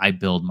it's I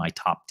build my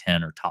top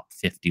 10 or top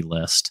 50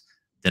 list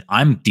that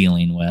I'm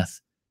dealing with.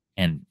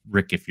 And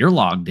Rick, if you're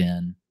logged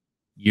in,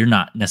 you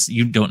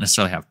don't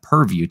necessarily have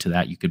purview to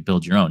that. You could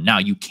build your own. Now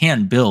you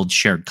can build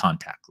shared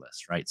contact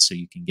lists, right? So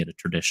you can get a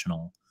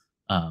traditional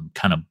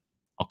kind of,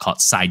 I'll call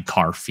it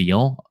sidecar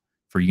feel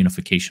for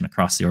unification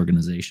across the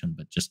organization,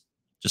 but just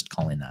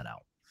calling that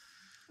out.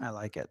 I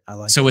like it. I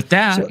like it. So with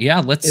that,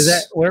 let's. Is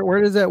that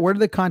where do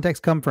the contacts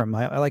come from?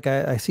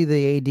 I see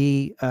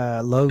the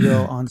AD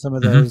logo on some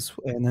of those,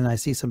 and then I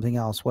see something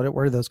else.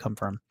 Where do those come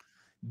from?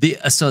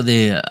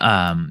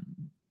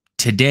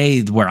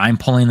 Today, where I'm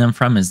pulling them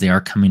from is they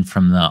are coming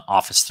from the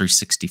Office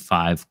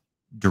 365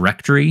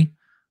 directory.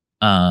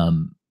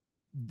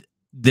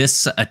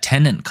 This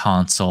attendant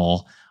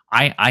console,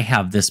 I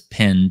have this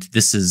pinned.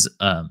 This is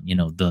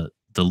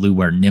the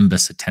Luware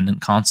Nimbus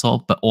attendant console,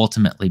 but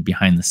ultimately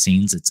behind the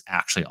scenes, it's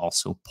actually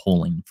also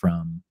pulling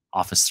from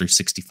Office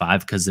 365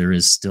 because there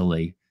is still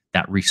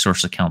that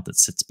resource account that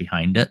sits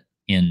behind it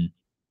in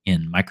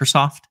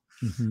Microsoft.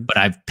 But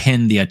I've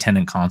pinned the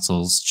attendant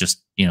consoles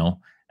just,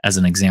 as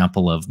an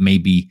example of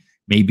maybe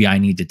I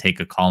need to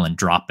take a call and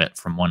drop it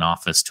from one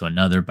office to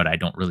another, but I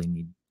don't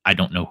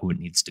know who it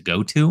needs to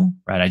go to,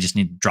 right? I just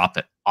need to drop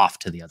it off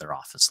to the other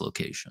office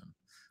location.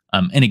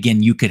 And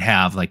again, you could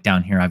have like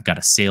down here, I've got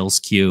a sales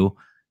queue.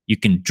 You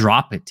can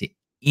drop it to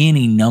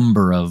any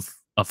number of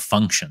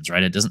functions,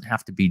 right? It doesn't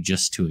have to be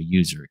just to a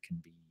user. It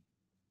can be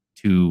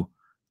to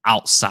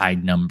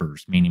outside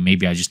numbers, meaning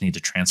maybe I just need to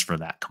transfer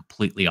that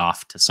completely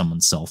off to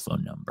someone's cell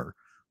phone number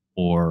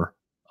or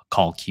a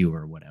call queue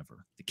or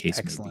whatever the case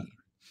Excellent. may be.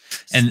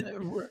 And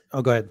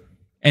go ahead.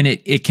 And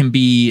it can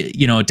be,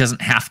 you know, it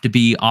doesn't have to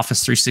be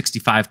Office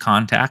 365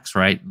 contacts,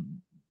 right?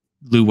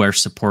 Blueware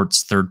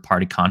supports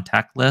third-party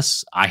contact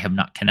lists. I have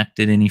not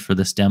connected any for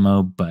this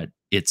demo, but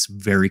it's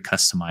very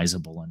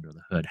customizable under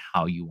the hood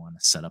how you want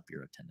to set up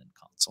your attendant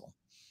console.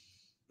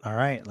 All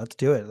right, let's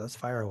do it. Let's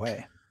fire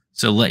away.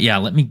 So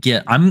let me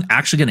get, I'm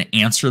actually going to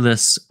answer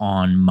this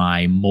on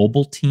my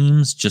mobile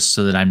Teams just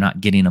so that I'm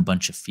not getting a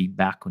bunch of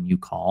feedback when you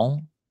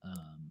call.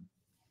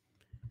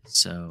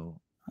 So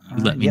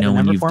let me know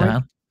when you've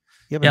dialed.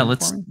 Yeah,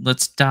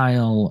 let's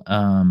dial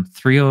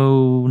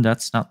 30.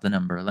 That's not the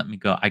number. Let me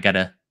go. I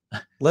gotta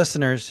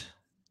listeners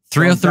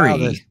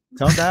 303.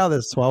 Don't dial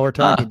this while we're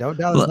talking. Don't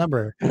dial this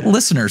number.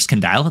 Listeners can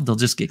dial it. They'll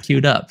just get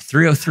queued up.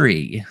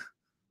 303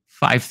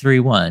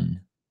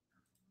 531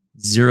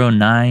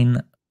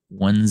 0910.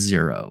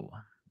 I'm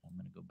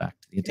gonna go back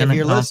to the attendant. If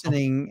you're console.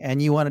 listening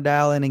and you want to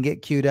dial in and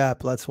get queued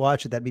up, let's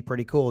watch it. That'd be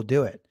pretty cool.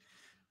 Do it.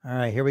 All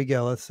right, here we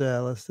go.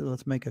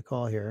 Let's make a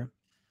call here.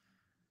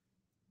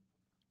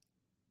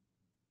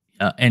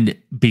 And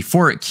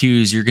before it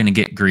queues, you're going to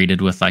get greeted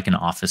with like an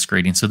Office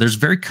greeting. So there's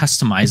very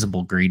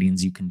customizable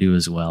greetings you can do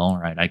as well,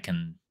 right? I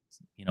can,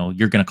 you know,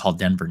 you're going to call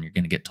Denver and you're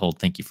going to get told,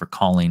 thank you for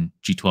calling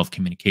G12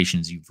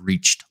 Communications. You've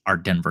reached our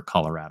Denver,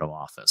 Colorado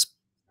office.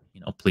 You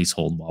know, please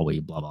hold while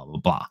we blah, blah, blah,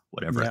 blah,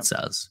 whatever it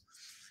says.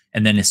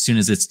 And then as soon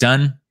as it's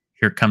done,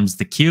 here comes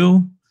the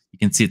queue. You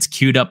can see it's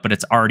queued up, but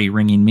it's already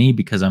ringing me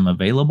because I'm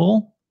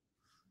available.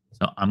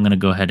 So I'm going to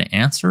go ahead and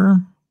answer.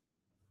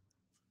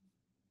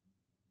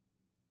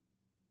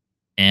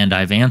 And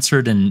I've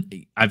answered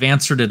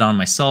it on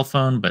my cell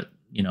phone, but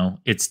you know,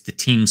 it's the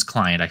Teams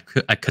client. I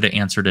could have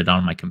answered it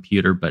on my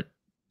computer, but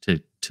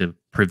to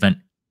prevent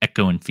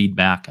echo and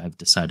feedback, I've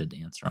decided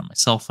to answer on my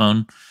cell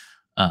phone.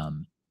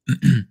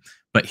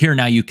 But here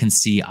now you can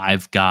see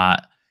I've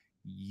got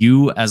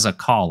you as a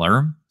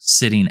caller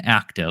sitting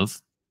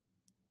active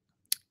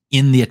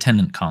in the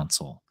attendant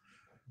console.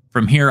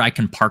 From here, I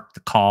can park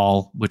the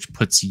call, which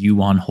puts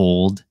you on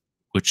hold,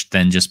 which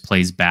then just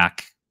plays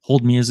back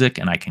hold music,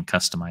 and I can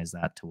customize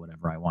that to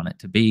whatever I want it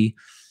to be.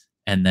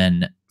 And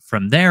then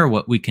from there,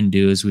 what we can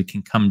do is we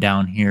can come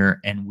down here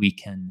and we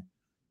can,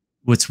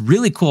 what's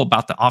really cool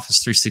about the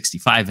Office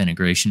 365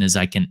 integration is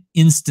I can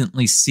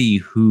instantly see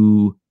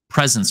who,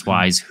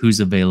 presence-wise, who's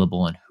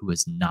available and who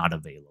is not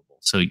available.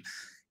 So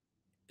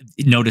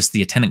notice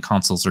the attendant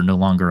consoles are no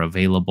longer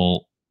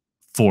available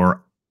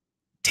for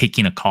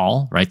taking a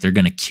call, right? They're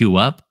going to queue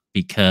up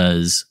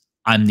because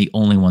I'm the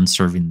only one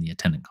serving the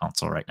attendant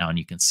console right now, and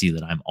you can see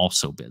that I'm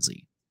also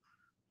busy.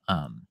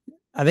 I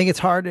think it's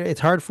hard. It's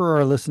hard for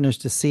our listeners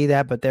to see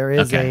that, but there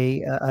is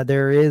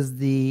there is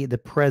the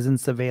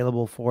presence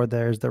available for.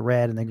 There's the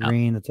red and the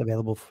green that's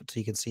available, so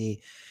you can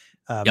see.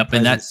 And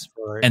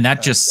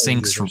that just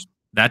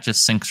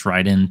syncs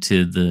right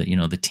into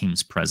the the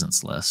Teams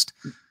presence list.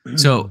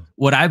 So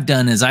what I've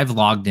done is I've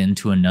logged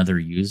into another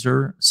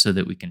user so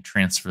that we can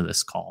transfer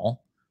this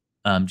call.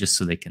 Just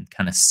so they can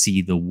kind of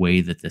see the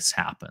way that this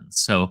happens.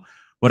 So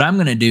what I'm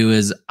going to do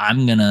is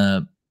I'm going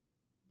to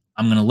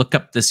look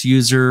up this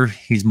user.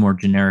 He's more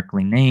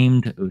generically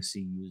named OC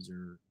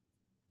user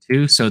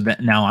 2. So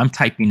that now I'm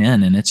typing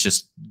in and it's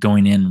just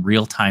going in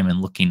real time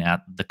and looking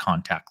at the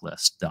contact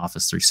list, the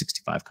Office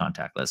 365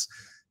 contact list.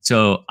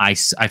 So I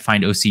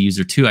find OC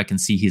user 2. I can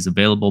see he's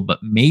available, but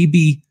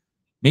maybe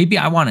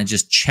I want to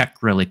just check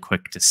really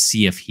quick to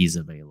see if he's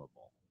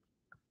available.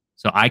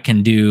 So I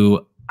can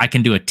do a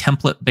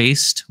template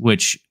based,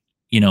 which,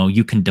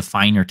 you can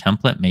define your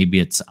template. Maybe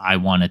it's, I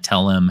want to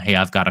tell him, hey,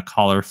 I've got a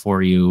caller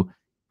for you.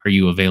 Are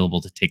you available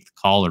to take the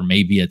call? Or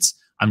maybe it's,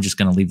 I'm just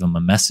going to leave him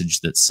a message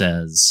that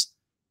says,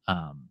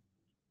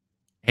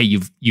 hey,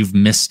 you've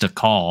missed a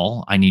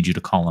call. I need you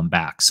to call him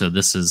back. So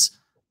this is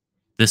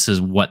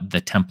what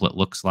the template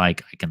looks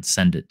like. I can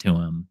send it to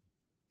him.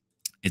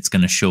 It's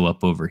going to show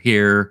up over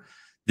here.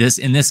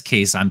 In this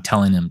case, I'm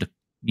telling him to,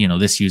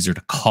 this user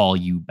to call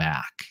you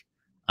back,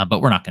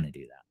 but we're not going to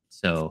do that.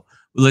 So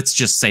let's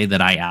just say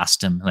that I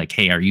asked him, like,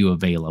 hey, are you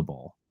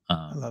available?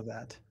 I love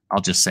that. I'll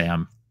just say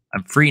I'm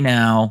free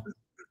now.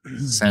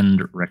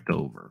 Send Rick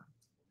over.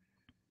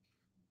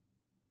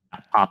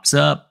 That pops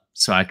up,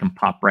 so I can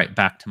pop right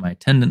back to my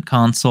attendant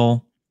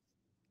console.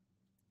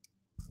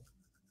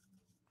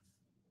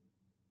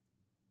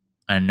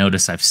 And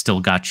notice I've still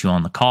got you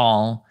on the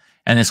call.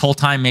 And this whole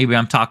time, maybe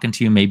I'm talking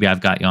to you, maybe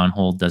I've got you on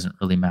hold. Doesn't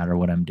really matter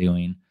what I'm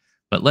doing.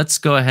 But let's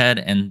go ahead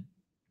and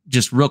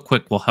just real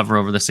quick, we'll hover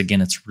over this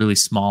again. It's really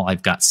small.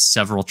 I've got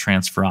several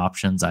transfer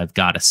options. I've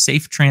got a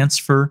safe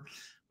transfer,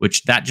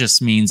 which that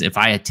just means if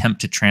I attempt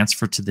to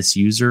transfer to this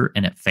user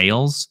and it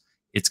fails,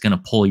 it's going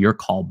to pull your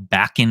call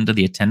back into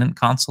the attendant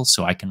console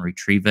so I can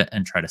retrieve it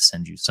and try to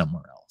send you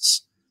somewhere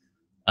else.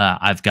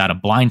 I've got a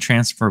blind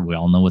transfer. We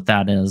all know what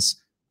that is.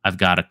 I've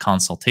got a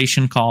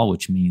consultation call,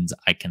 which means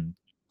I can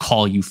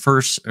call you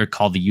first or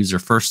call the user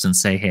first and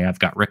say, hey, I've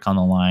got Rick on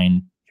the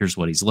line. Here's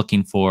what he's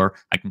looking for.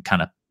 I can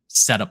kind of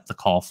set up the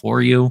call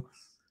for you.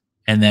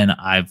 And then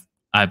I've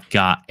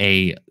got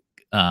a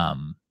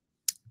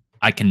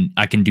I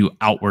can do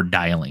outward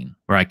dialing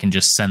where I can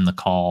just send the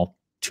call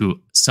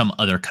to some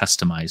other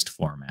customized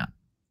format.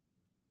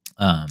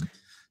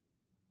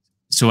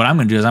 So what I'm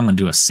going to do is I'm going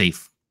to do a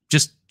safe,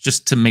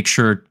 just to make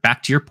sure,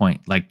 back to your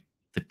point, like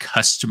the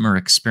customer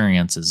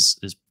experience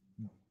is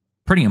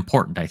pretty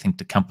important, I think,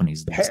 to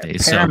companies these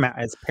days. Paramount.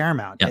 It's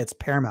paramount. Yeah. It's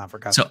paramount for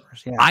customers.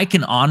 So I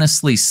can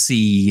honestly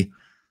see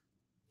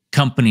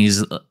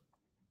companies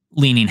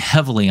leaning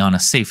heavily on a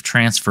safe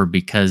transfer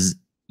because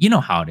you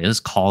know how it is.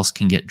 Calls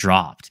can get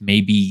dropped.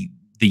 Maybe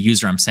the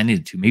user I'm sending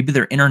it to, maybe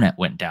their internet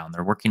went down.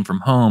 They're working from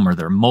home or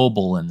they're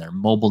mobile and their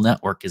mobile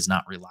network is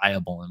not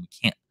reliable. And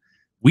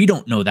we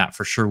don't know that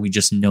for sure. We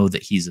just know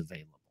that he's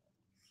available.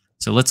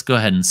 So let's go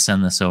ahead and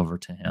send this over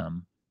to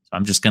him. So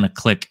I'm just going to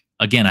click.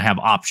 Again, I have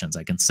options.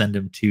 I can send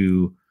him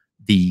to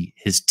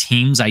his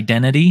Teams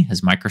identity,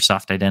 his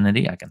Microsoft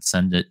identity. I can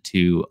send it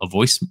to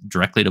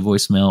directly to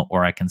voicemail,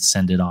 or I can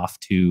send it off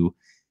to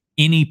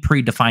any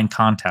predefined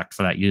contact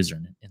for that user.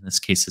 In this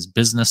case, his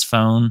business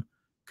phone,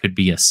 could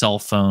be a cell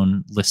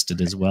phone listed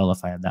as well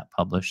if I had that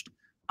published.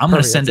 I'm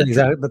going to send it.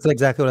 That's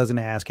exactly what I was going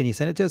to ask. Can you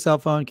send it to a cell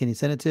phone? Can you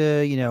send it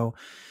to,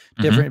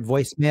 different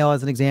voicemail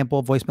as an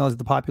example? Voicemail is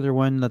the popular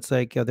one. That's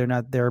like,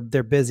 they're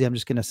busy. I'm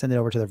just going to send it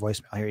over to their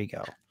voicemail. Here you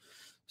go.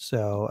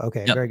 So,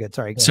 okay, very good.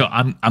 Sorry. So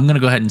I'm going to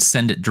go ahead and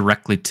send it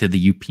directly to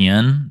the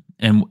UPN.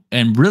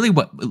 And really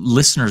what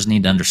listeners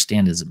need to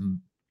understand is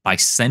by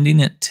sending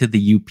it to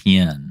the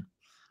UPN,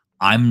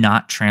 I'm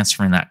not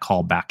transferring that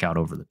call back out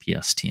over the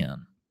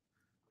PSTN,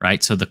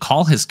 right? So the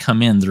call has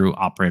come in through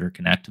Operator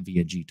Connect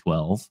via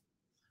G12.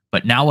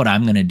 But now what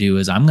I'm going to do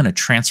is I'm going to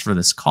transfer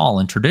this call.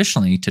 And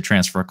traditionally, to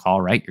transfer a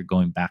call, right, you're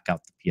going back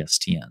out the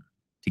PSTN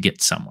to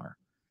get somewhere.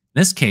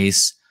 In this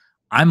case,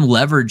 I'm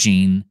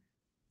leveraging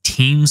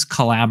Teams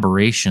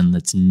collaboration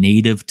that's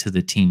native to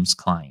the Teams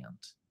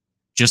client,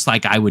 just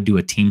like I would do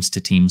a Teams to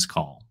Teams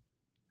call.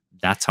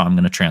 That's how I'm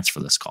going to transfer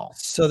this call.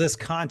 So this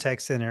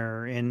contact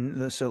center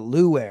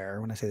Luware,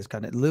 when I say this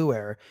content,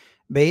 Luware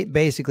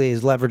basically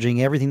is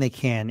leveraging everything they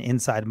can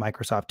inside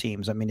Microsoft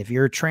Teams. I mean, if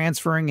you're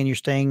transferring and you're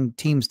staying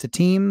Teams to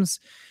Teams,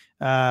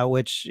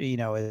 which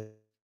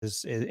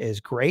is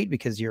great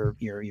because you're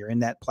in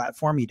that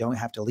platform. You don't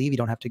have to leave. You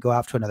don't have to go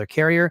off to another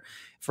carrier.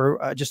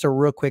 For just a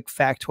real quick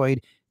factoid,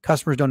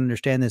 customers don't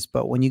understand this,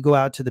 but when you go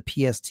out to the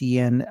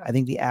PSTN, I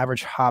think the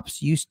average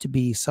hops used to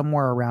be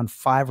somewhere around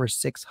 5 or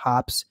 6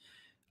 hops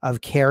of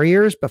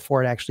carriers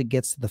before it actually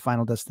gets to the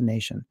final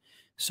destination.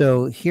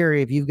 So here,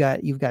 if you've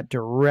got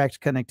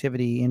direct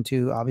connectivity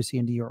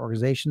into your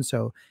organization,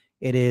 so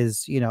it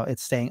is,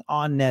 it's staying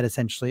on net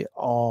essentially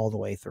all the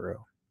way through.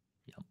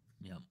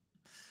 Yep.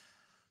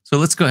 So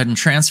let's go ahead and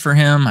transfer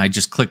him. I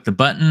just click the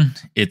button.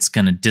 It's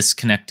going to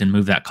disconnect and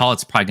move that call.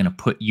 It's probably going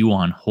to put you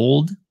on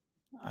hold.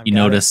 You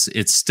notice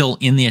it's still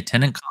in the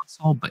attendant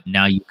console, but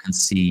now you can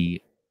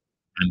see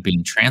I'm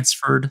being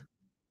transferred.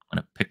 I'm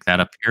going to pick that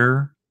up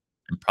here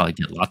and probably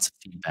get lots of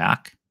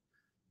feedback.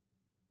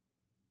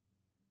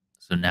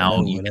 So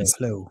now you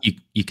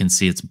can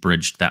see it's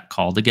bridged that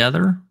call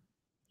together.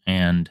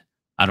 And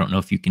I don't know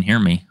if you can hear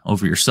me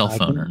over your cell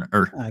phone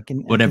or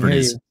whatever it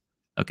is.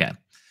 Okay.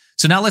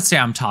 So now let's say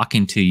I'm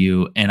talking to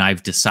you and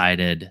I've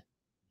decided,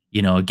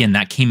 again,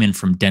 that came in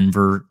from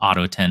Denver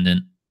Auto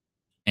Attendant,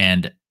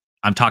 and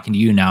I'm talking to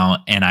you now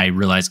and I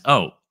realize,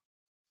 oh,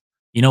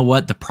 you know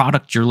what? The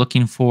product you're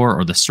looking for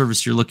or the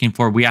service you're looking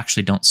for, we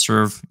actually don't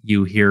serve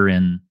you here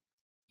in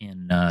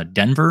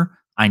Denver.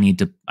 I need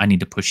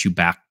to push you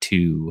back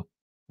to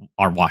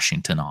our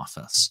Washington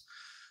office.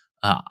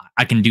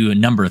 I can do a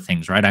number of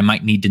things, right? I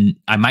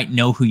might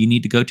know who you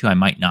need to go to. I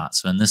might not.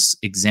 So in this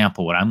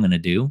example, what I'm going to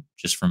do,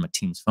 just from a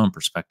Teams phone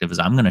perspective, is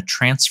I'm going to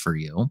transfer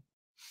you,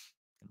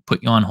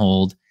 put you on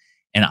hold,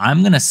 and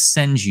I'm going to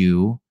send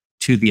you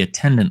to the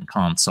attendant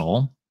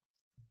console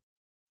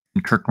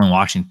in Kirkland,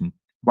 Washington,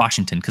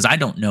 because I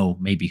don't know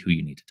maybe who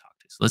you need to talk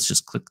to. So let's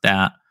just click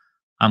that.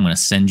 I'm going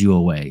to send you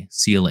away.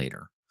 See you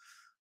later.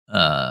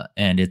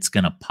 And it's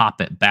going to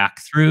pop it back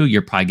through.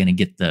 You're probably going to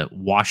get the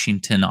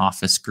Washington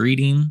office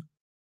greeting.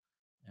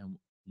 And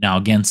now,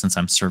 again, since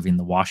I'm serving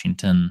the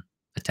Washington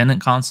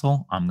attendant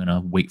console, I'm going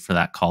to wait for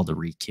that call to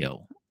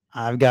requeue.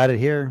 I've got it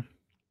here.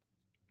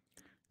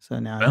 So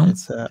now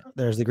it's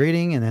there's the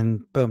greeting, and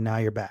then boom, now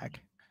you're back.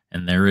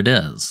 And there it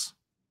is.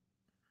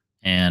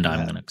 And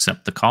I'm going to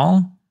accept the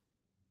call.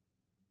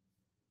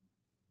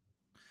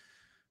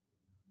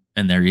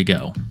 And there you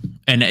go.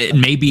 And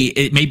maybe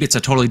it's a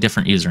totally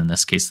different user in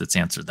this case that's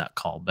answered that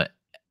call. But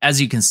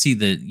as you can see,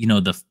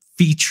 the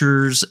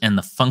features and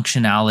the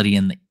functionality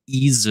and the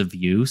ease of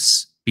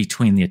use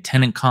between the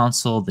attendant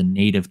console, the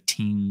native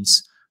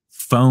Teams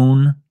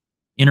phone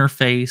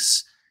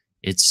interface,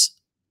 it's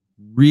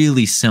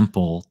really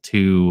simple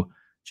to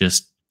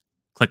just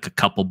click a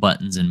couple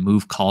buttons and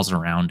move calls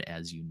around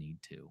as you need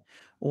to.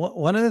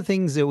 One of the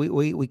things that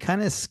we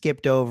kind of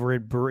skipped over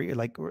it,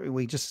 like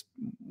we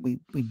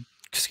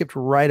skipped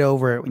right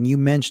over it when you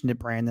mentioned it,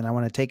 Brandon. I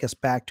want to take us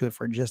back to it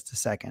for just a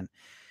second.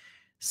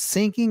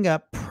 Syncing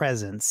up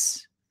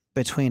presence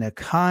between a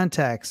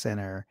contact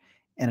center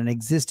and an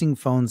existing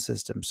phone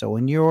system. So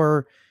when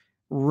you're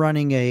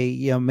running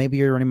maybe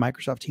you're running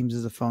Microsoft Teams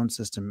as a phone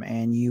system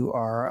and you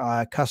are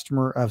a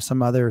customer of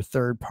some other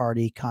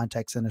third-party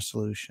contact center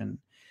solution,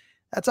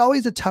 that's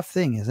always a tough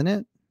thing, isn't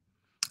it?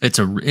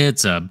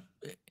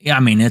 I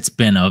mean, it's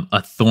been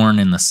a thorn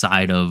in the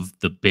side of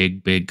the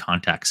big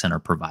contact center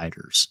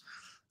providers,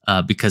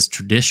 because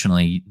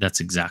traditionally, that's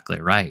exactly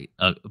right.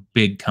 A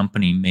big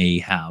company may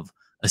have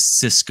a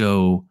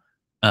Cisco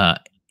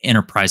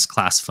enterprise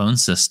class phone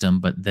system,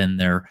 but then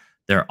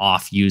they're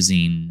off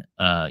using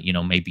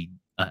maybe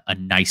a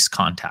nice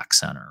contact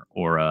center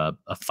or a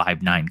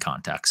 5.9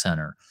 contact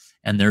center,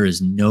 and there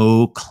is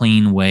no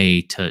clean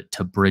way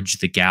to bridge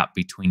the gap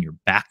between your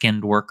back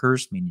end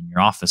workers, meaning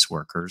your office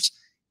workers,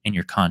 and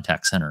your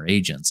contact center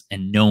agents,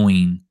 and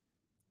knowing,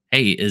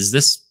 hey,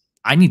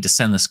 I need to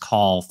send this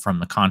call from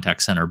the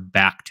contact center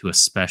back to a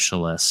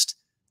specialist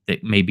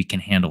that maybe can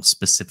handle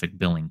specific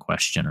billing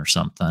question or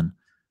something,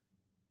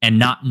 and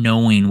not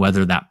knowing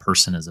whether that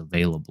person is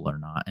available or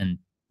not. And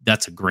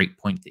that's a great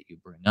point that you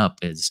bring up,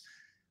 is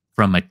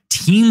from a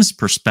Teams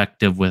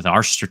perspective with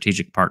our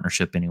strategic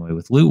partnership anyway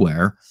with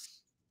Luware,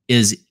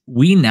 is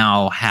we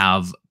now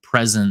have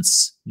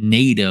presence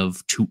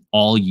native to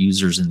all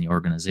users in the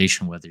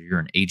organization, whether you're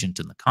an agent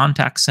in the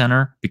contact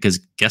center, because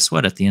guess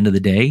what? At the end of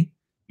the day,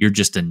 you're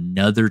just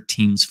another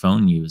Teams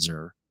phone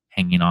user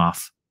hanging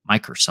off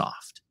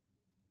Microsoft,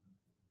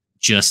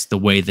 just the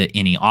way that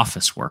any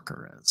office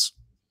worker is.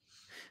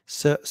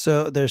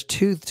 So there's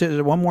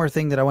one more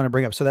thing that I want to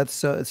bring up. So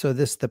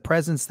the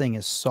presence thing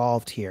is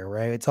solved here,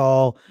 right? It's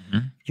all,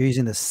 you're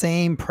using the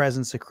same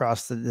presence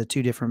across the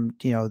two different,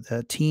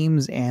 the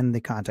Teams and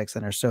the contact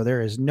center. So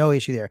there is no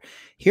issue there.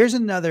 Here's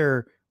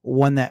another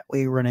one that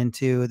we run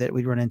into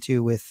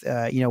with,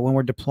 when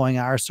we're deploying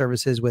our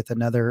services with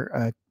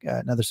another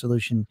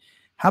solution.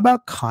 How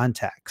about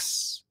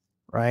contacts?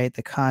 Right?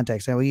 The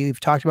context. And we've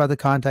talked about the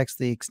context,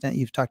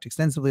 you've talked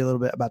extensively a little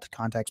bit about the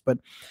context,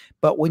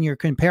 but when you're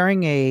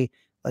comparing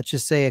let's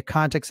just say a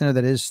contact center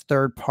that is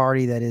third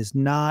party, that is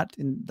not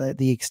in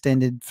the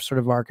extended sort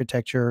of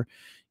architecture,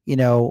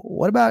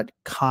 what about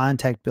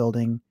contact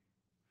building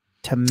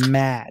to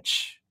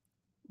match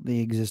the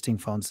existing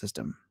phone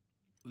system?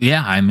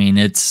 Yeah. I mean,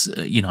 it's,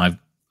 I've,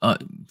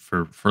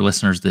 for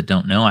listeners that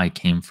don't know, I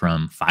came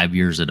from 5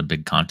 years at a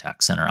big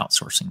contact center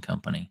outsourcing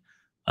company,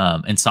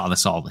 and saw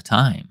this all the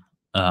time.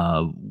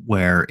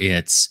 Where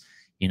it's,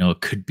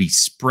 it could be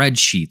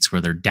spreadsheets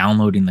where they're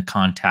downloading the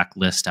contact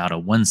list out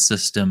of one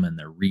system and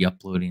they're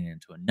re-uploading it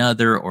into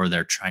another, or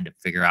they're trying to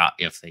figure out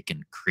if they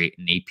can create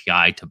an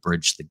API to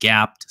bridge the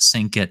gap to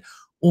sync it,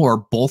 or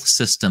both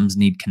systems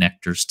need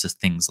connectors to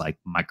things like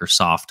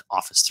Microsoft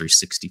Office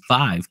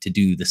 365 to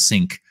do the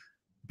sync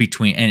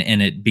between,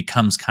 and it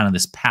becomes kind of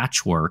this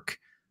patchwork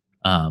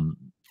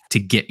to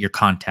get your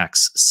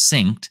contacts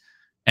synced.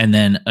 And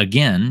then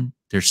again,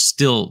 there's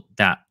still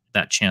that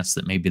chance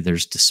that maybe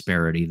there's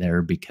disparity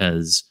there,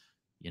 because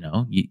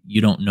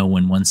you don't know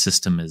when one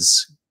system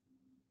is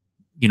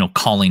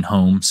calling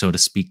home, so to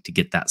speak, to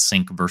get that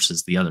sync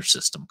versus the other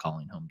system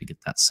calling home to get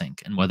that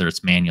sync, and whether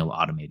it's manual,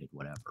 automated,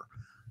 whatever.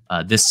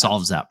 This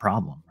solves that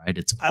problem, right?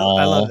 I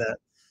love that.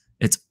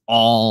 It's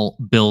all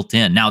built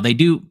in. Now they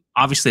do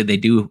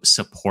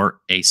support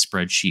a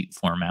spreadsheet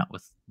format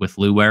with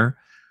Luware,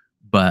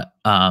 but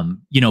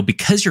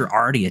because you're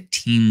already a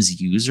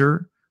Teams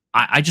user,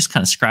 I just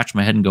kind of scratch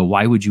my head and go,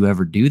 why would you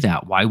ever do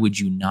that? Why would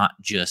you not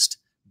just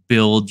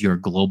build your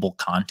global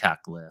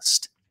contact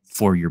list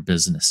for your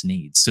business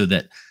needs, so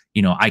that,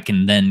 I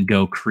can then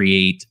go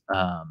create,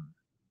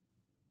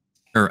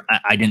 or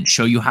I didn't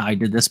show you how I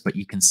did this, but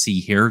you can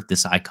see here,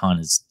 this icon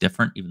is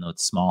different, even though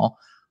it's small.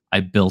 I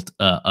built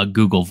a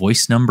Google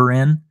Voice number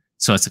in.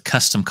 So it's a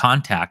custom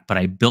contact, but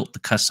I built the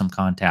custom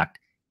contact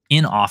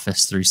in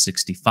Office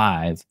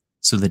 365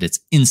 so that it's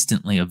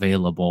instantly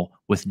available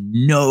with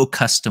no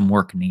custom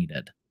work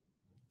needed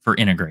for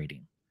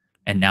integrating.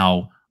 And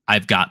now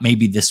I've got,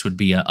 maybe this would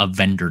be a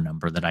vendor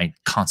number that I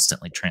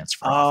constantly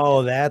transfer.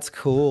 Oh, that's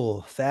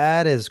cool.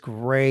 That is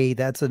great.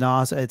 That's an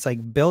awesome, it's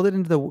like build it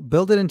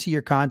into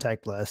your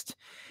contact list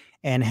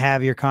and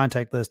have your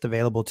contact list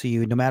available to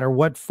you no matter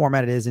what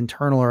format it is,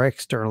 internal or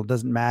external,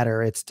 doesn't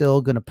matter. It's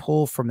still going to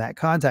pull from that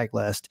contact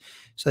list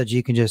so that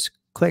you can just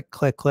click,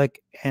 click,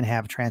 click, and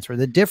have transfer.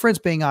 The difference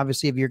being,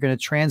 obviously, if you're going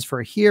to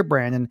transfer here,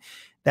 Brandon,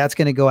 that's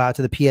going to go out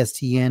to the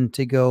PSTN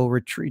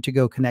to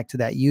go connect to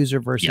that user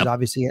versus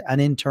obviously an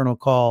internal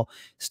call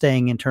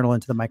staying internal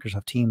into the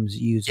Microsoft Teams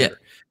user.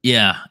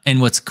 Yeah.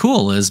 And what's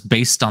cool is,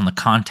 based on the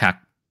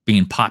contact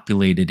being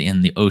populated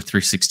in the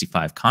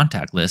O365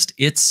 contact list,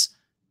 it's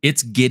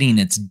getting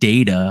its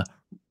data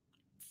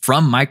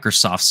from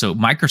Microsoft. So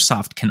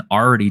Microsoft can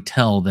already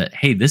tell that,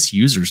 hey, this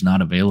user's not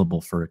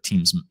available for a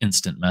Teams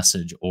instant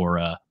message or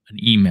an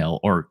an email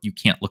or you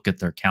can't look at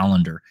their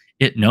calendar,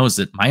 it knows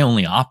that my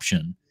only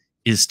option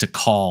is to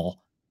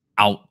call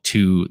out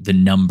to the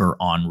number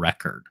on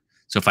record.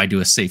 So if I do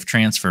a safe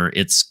transfer,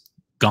 it's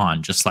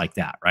gone just like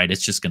that, right?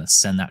 It's just going to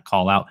send that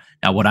call out.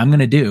 Now, what I'm going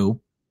to do,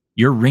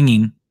 you're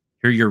ringing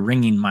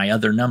my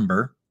other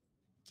number.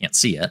 Can't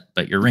see it,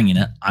 but you're ringing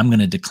it. I'm going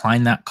to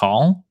decline that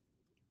call.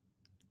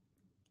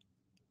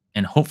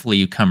 And hopefully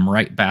you come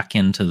right back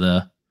into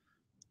the,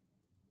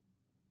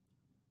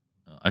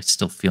 I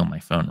still feel my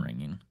phone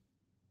ringing.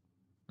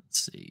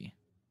 Let's see.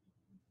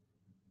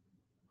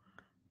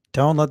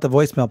 Don't let the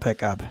voicemail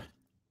pick up.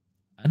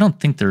 I don't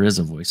think there is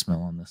a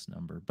voicemail on this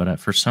number, but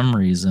for some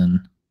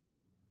reason,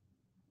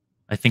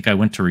 I think I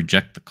went to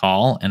reject the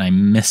call and I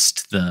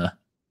missed the,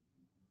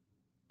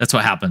 that's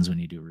what happens when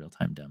you do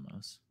real-time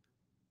demos.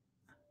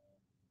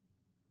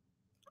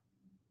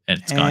 And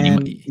it's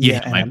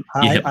gone.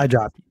 I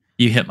dropped.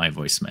 You hit my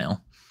voicemail.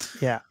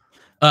 Yeah.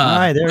 All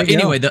right, there we go.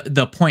 Anyway,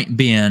 the point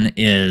being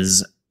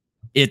is,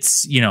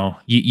 it's,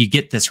 you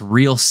get this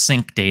real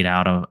sync data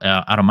out of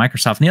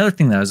Microsoft. And the other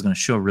thing that I was going to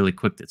show really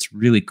quick that's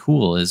really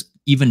cool is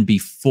even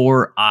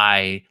before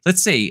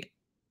let's say,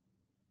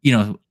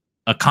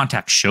 a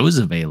contact shows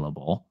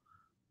available,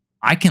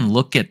 I can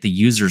look at the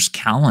user's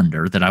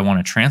calendar that I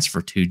want to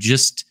transfer to.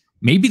 Just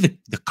maybe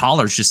the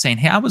caller's just saying,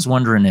 hey, I was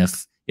wondering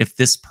if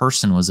this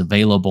person was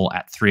available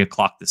at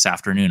 3:00 this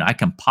afternoon. I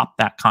can pop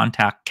that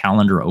contact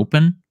calendar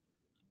open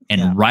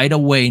and right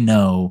away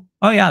know,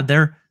 oh yeah,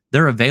 they're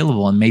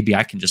available, and maybe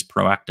I can just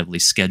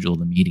proactively schedule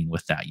the meeting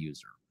with that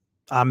user.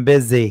 I'm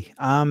busy.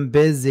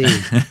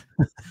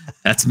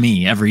 That's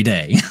me every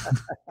day.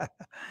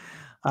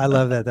 I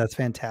love that. That's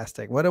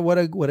fantastic. What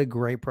a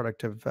great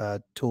productive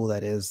tool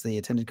that is, the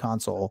Attended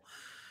Console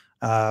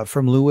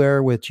from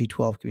Luware with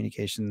G12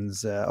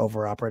 Communications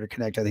over Operator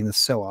Connect. I think that's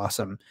so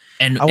awesome.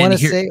 And I want to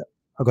say,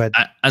 oh, go ahead.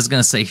 I was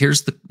going to say,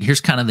 here's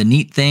kind of the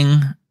neat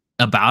thing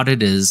about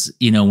it is,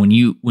 when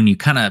you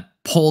kind of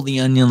pull the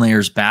onion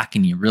layers back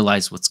and you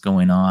realize what's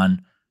going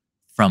on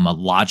from a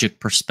logic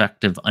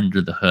perspective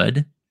under the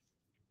hood,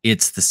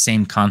 it's the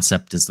same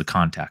concept as the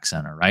contact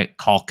center, right?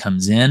 Call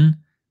comes in,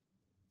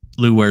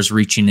 Luware's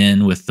reaching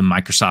in with the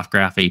Microsoft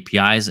Graph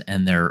APIs,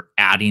 and they're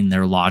adding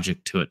their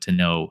logic to it to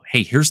know,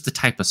 hey, here's the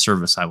type of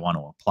service I want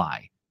to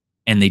apply.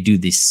 And they do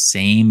the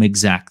same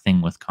exact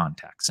thing with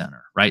contact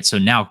center, right? So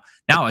now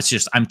it's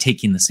just, I'm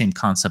taking the same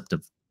concept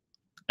of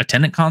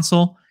Attendant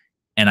Console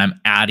and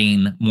I'm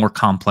adding more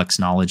complex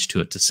knowledge to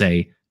it to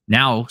say,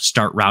 now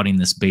start routing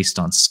this based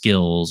on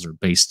skills or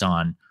based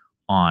on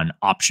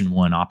option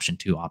 1, option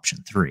 2,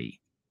 option 3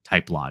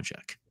 type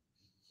logic.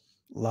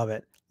 Love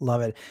it.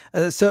 Love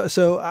it.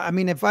 So I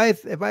mean, if I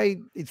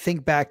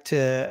think back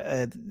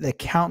to the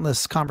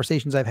countless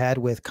conversations I've had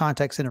with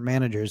contact center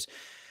managers,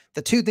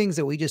 the two things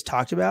that we just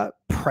talked about,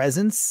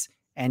 presence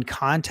and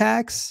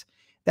contacts,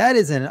 that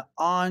is an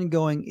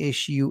ongoing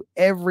issue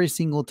every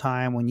single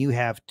time when you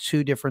have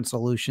two different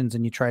solutions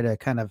and you try to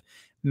kind of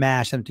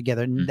mash them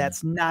together. Mm-hmm.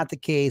 That's not the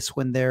case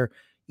when they're,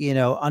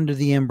 under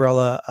the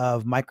umbrella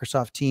of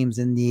Microsoft Teams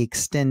in the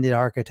extended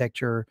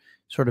architecture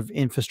sort of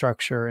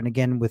infrastructure. And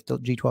again, with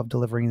G12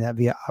 delivering that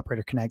via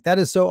Operator Connect, that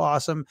is so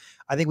awesome.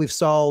 I think we've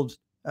solved,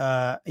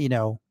 not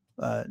the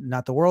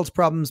world's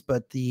problems,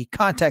 but the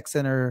contact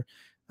center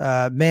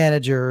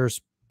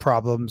managers'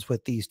 problems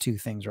with these two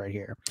things right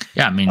here.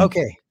 Yeah, I mean,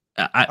 okay.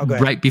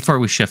 Right before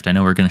we shift, I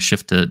know we're going to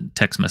shift to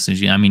text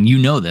messaging. I mean,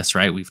 this,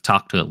 right? We've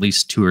talked to at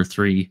least 2 or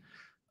 3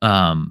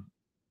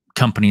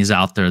 companies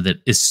out there that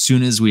as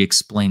soon as we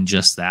explain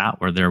just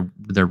that, where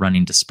they're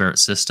running disparate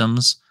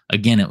systems,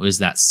 again, it was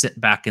that sit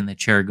back in the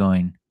chair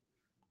going,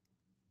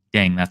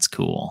 dang, that's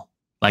cool.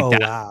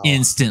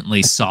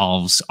 Instantly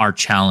solves our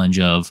challenge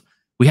of,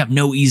 we have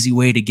no easy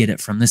way to get it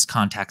from this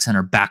contact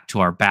center back to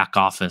our back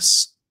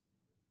office.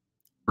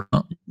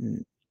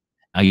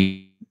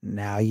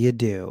 Now you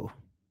do.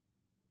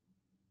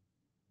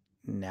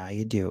 Now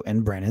you do.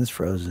 And Brandon's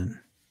frozen.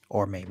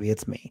 Or maybe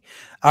it's me.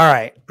 All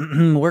right.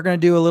 We're going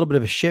to do a little bit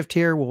of a shift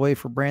here. We'll wait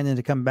for Brandon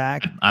to come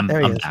back. I'm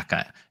back.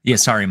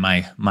 Sorry.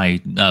 My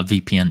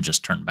VPN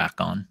just turned back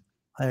on.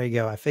 There you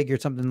go. I figured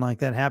something like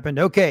that happened.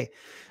 Okay.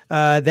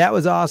 That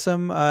was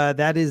awesome.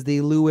 That is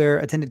the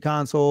Luware Attended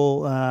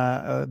Console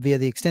via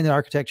the extended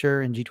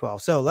architecture in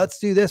G12. So let's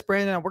do this,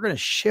 Brandon. We're going to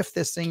shift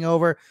this thing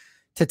over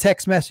to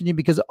text messaging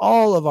because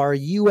all of our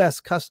US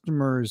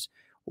customers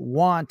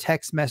want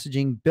text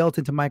messaging built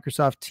into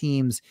Microsoft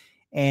Teams,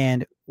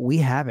 and we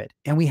have it,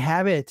 and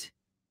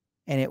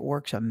it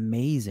works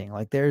amazing.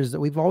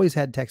 We've always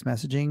had text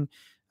messaging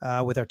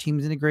with our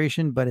Teams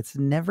integration, but it's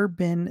never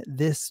been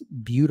this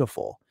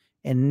beautiful.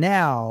 And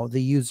now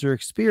the user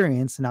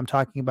experience, and I'm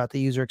talking about the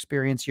user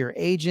experience, your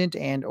agent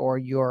and or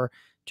your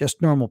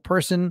just normal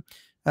person,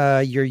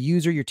 your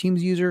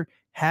Teams user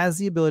has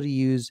the ability to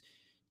use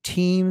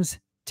Teams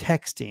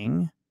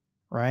texting,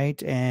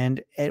 right?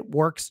 And it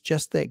works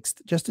just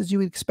as you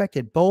would expect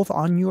it, both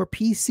on your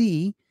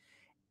PC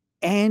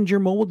and your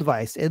mobile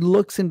device. It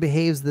looks and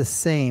behaves the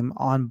same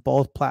on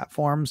both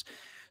platforms.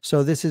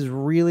 So this is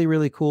really,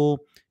 really cool.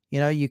 You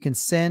know, you can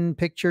send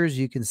pictures,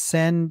 you can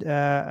send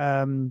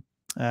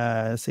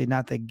say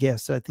not the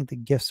gifts. I think the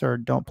gifts are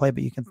don't play,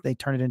 but they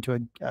turn it into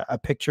a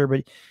picture,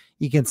 but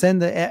you can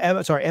send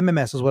sorry,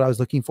 MMS is what I was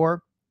looking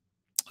for.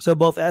 So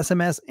both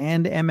SMS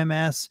and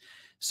MMS.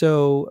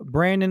 So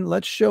Brandon,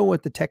 let's show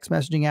what the text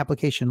messaging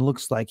application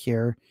looks like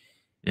here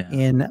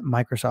in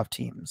Microsoft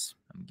Teams.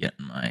 I'm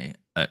getting my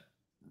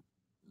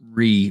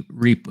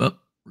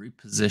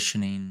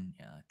repositioning.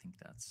 Yeah, I think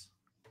that's,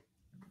 there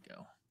we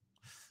go.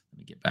 Let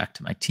me get back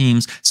to my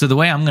Teams. So the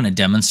way I'm going to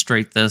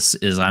demonstrate this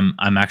is I'm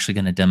actually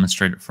going to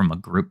demonstrate it from a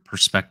group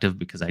perspective,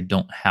 because I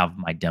don't have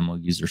my demo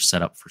user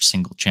set up for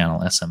single channel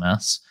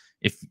SMS.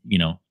 If, you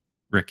know,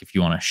 Rick, if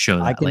you want to show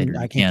that later,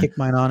 I can kick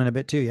mine on in a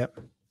bit too.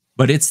 Yep.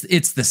 But it's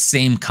the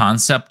same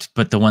concept.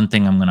 But the one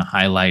thing I'm going to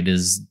highlight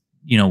is,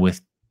 you know,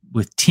 with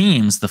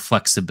Teams, the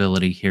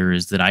flexibility here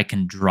is that I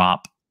can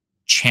drop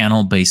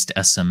channel-based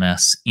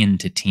SMS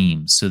into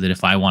Teams, so that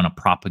if I want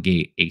to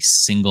propagate a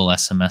single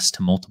SMS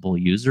to multiple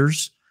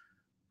users,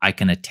 I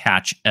can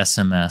attach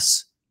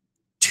SMS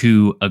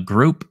to a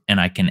group and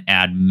I can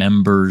add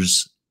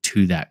members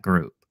to that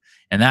group.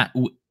 And that,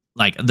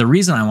 like, the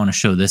reason I want to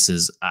show this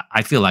is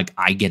I feel like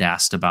I get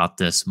asked about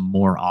this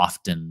more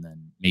often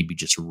than maybe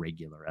just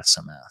regular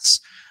SMS.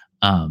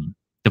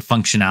 The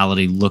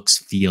functionality looks,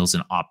 feels,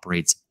 and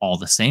operates all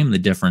the same. The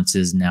difference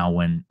is now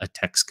when a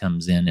text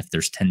comes in, if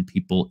there's 10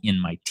 people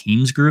in my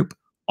Teams group,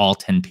 all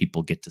 10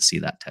 people get to see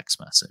that text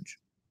message.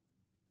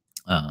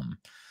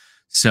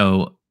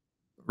 So,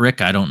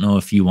 Rick, I don't know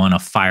if you want to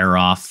fire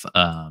off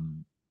a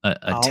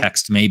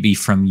text maybe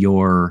from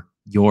your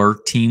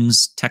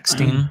Teams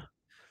texting.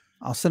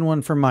 I'll send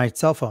one from my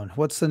cell phone.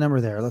 What's the number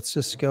there? Let's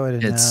just go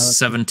ahead and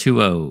it's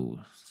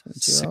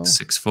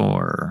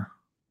 720-664.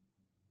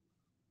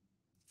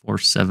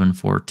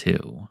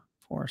 4742.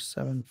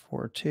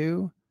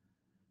 4742.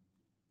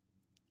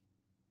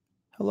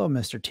 Hello,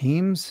 Mr.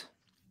 Teams.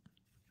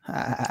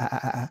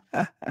 And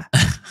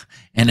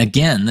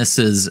again, this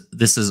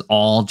is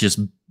all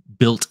just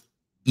built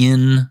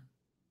in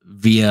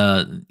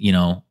via, you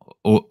know,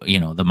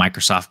 the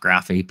Microsoft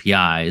Graph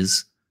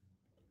APIs.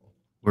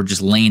 We're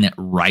just laying it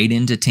right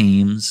into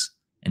Teams.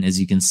 And as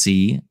you can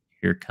see,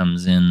 here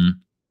comes in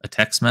a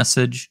text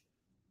message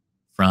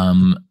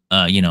from,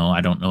 you know,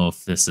 I don't know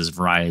if this is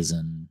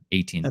Verizon,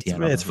 AT&T.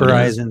 It's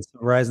Verizon.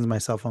 Verizon's my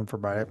cell phone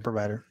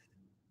provider.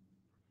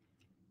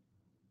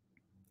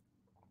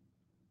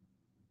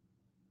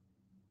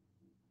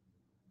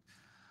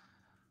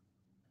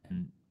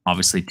 And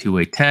obviously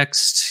two-way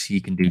text.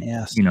 You can do,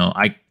 you know,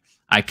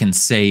 I can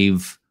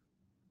save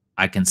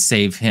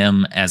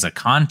him as a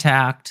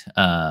contact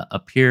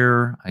up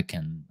here. I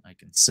can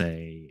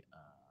say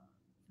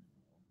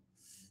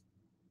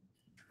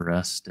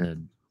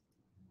interested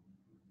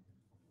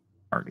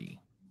party.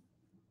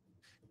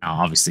 Now,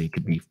 obviously, it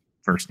could be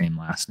first name,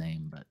 last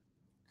name, but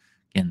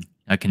again,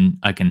 I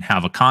can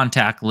have a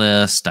contact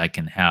list. I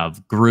can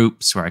have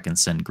groups where I can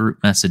send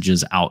group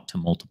messages out to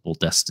multiple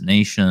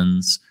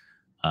destinations.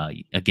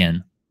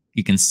 Again,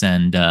 you can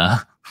send.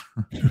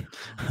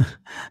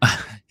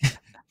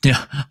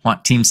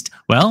 Want Teams?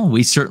 Well,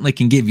 we certainly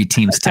can give you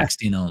Teams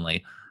texting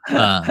only.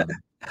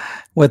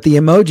 With the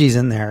emojis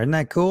in there, isn't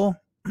that cool?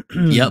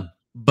 Yep.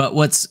 But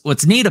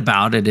what's neat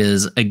about it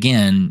is,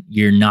 again,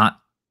 you're not,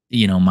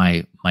 you know,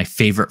 my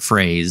favorite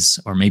phrase,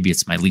 or maybe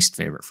it's my least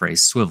favorite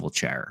phrase, swivel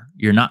chair.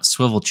 You're not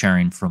swivel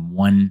chairing from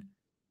one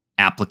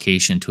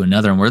application to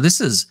another. And where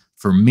this is,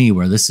 for me,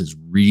 where this is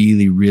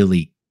really,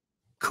 really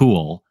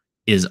cool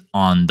is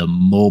on the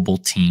mobile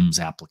Teams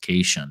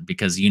application,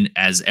 because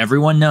as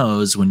everyone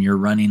knows, when you're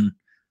running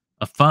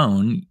a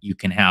phone, you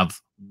can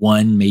have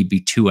one, maybe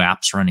two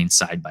apps running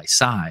side by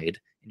side,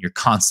 and you're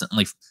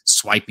constantly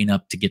swiping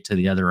up to get to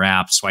the other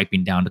app,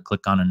 swiping down to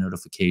click on a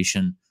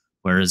notification.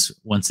 Whereas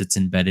once it's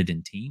embedded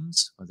in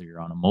Teams, whether you're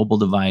on a mobile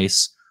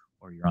device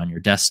or you're on your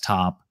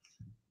desktop,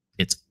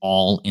 it's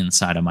all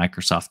inside of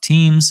Microsoft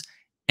Teams.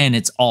 And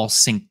it's all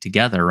synced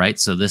together, right?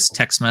 So this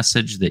text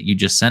message that you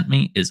just sent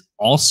me is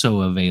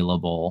also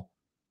available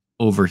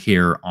over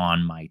here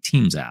on my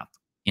Teams app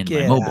in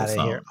my mobile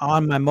phone. Here.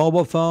 On my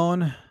mobile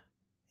phone,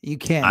 you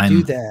can't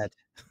do that.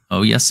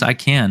 Oh, yes, I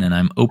can. And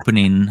I'm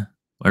opening,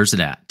 where's it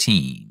at?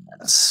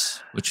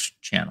 Teams. Which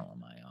channel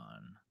am I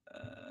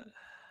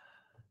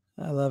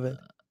on? I love it.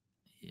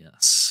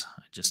 Yes,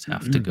 I just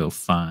have to go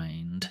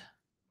find.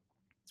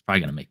 It's probably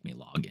going to make me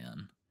log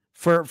in.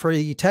 For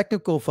you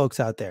technical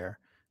folks out there,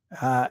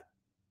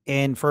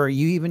 and for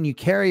you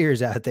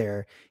carriers out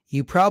there,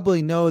 you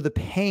probably know the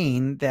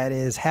pain that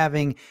is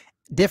having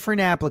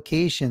different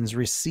applications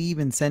receive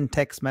and send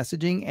text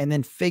messaging, and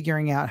then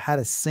figuring out how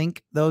to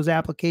sync those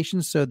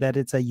applications so that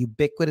it's a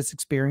ubiquitous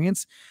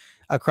experience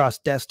across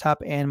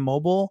desktop and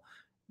mobile.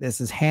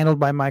 This is handled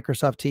by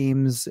Microsoft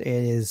Teams. It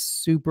is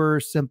super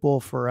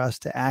simple for us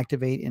to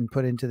activate and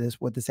put into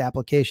this with this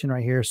application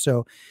right here.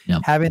 So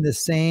having the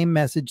same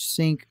message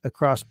sync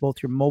across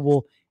both your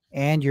mobile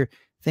and your,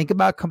 think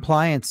about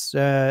compliance,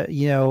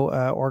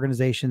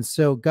 organizations.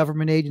 So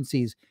government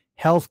agencies,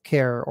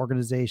 healthcare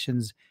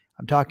organizations.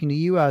 I'm talking to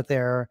you out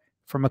there,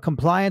 from a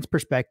compliance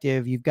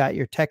perspective, you've got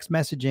your text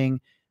messaging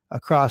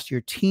across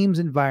your Teams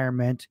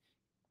environment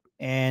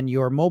and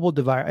your mobile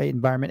device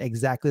environment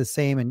exactly the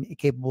same and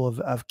capable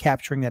of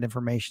capturing that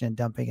information and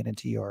dumping it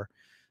into your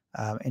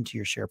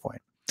SharePoint.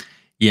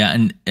 Yeah,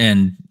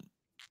 and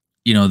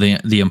you know,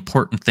 the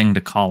important thing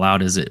to call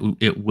out is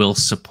it will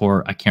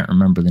support, I can't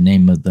remember the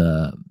name of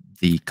the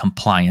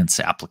compliance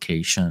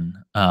application,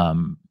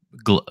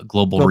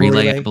 Global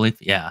Relay, I believe.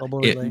 Yeah, Global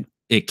Relay.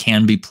 It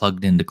can be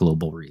plugged into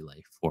Global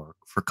Relay for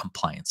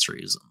compliance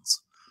reasons.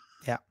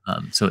 Yeah.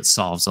 So it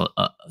solves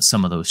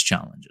some of those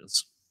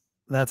challenges.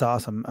 That's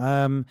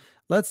awesome.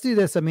 Let's do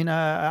this. I mean,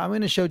 I'm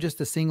going to show just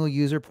the single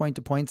user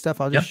point-to-point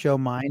stuff. I'll just show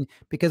mine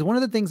because one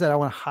of the things that I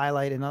want to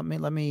highlight, and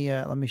let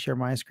me share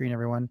my screen,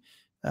 everyone.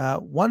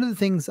 One of the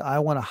things I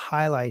want to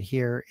highlight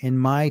here in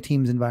my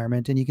Teams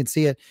environment, and you can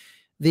see it,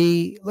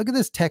 look at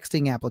this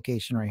texting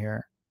application right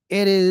here.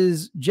 It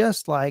is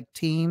just like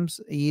Teams.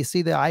 You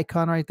see the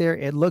icon right there.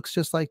 It looks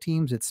just like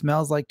Teams. It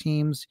smells like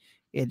Teams.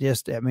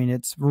 I mean,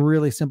 it's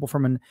really simple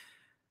from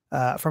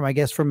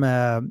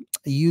a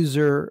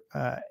user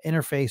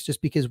interface,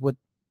 just because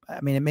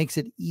it makes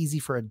it easy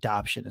for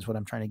adoption is what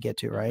I'm trying to get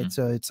to, right? Mm-hmm.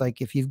 So it's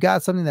like, if you've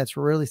got something that's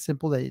really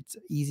simple, that it's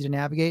easy to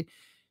navigate,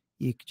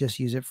 you can just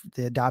use it.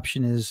 The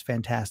adoption is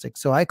fantastic.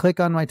 So I click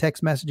on my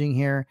text messaging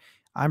here.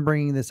 I'm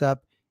bringing this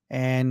up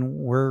and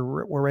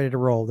we're ready to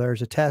roll.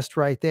 There's a test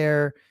right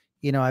there.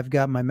 You know, I've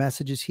got my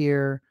messages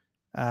here.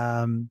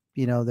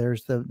 You know,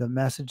 there's the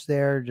message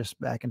there, just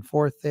back and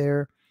forth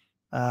there.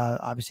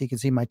 Obviously you can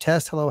see my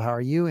test. Hello, how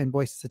are you?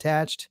 Invoices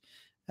attached,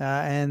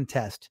 and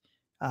test.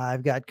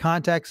 I've got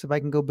contacts. If I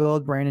can go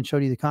build, Brandon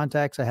showed you the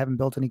contacts. I haven't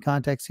built any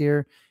contacts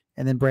here.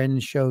 And then Brandon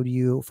showed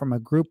you from a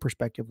group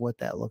perspective what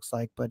that looks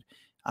like. But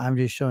I'm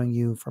just showing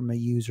you from a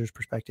user's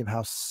perspective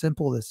how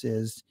simple this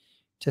is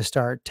to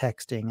start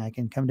texting. I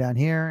can come down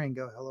here and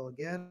go, hello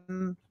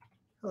again,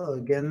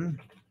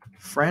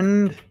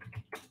 friend.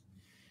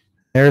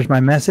 There's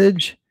my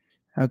message.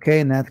 Okay,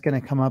 and that's going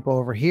to come up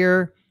over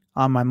here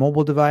on my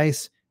mobile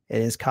device.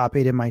 It is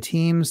copied in my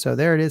Teams. So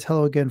there it is.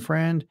 Hello again,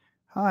 friend.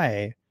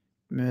 Hi,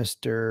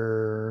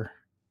 Mr.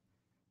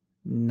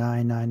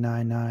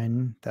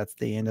 9999. That's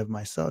the end of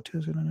my cell.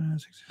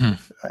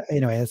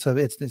 Anyway, so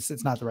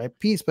it's not the right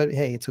piece, but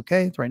hey, it's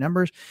okay. It's the right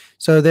numbers.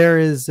 So there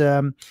is,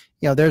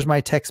 there's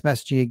my text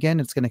messaging again.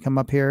 It's going to come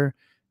up here.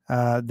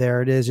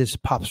 There it is.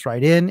 Just pops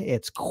right in.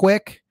 It's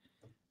quick.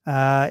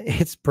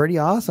 It's pretty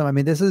awesome. I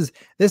mean, this is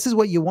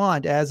what you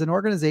want as an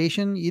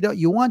organization.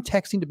 You want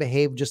texting to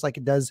behave just like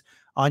it does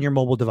on your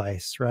mobile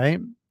device, right?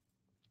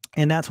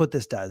 And that's what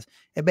this does.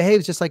 It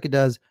behaves just like it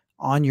does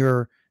on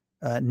your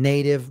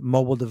native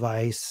mobile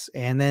device,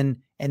 and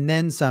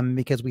then some,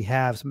 because we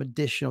have some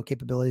additional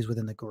capabilities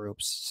within the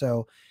groups.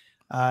 So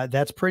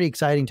that's pretty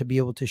exciting to be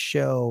able to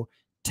show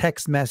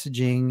text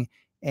messaging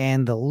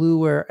and the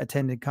Luware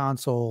attended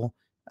console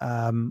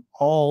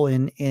all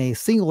in a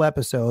single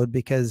episode,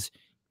 because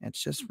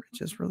it's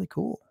just really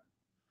cool.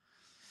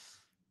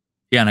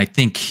 Yeah, and I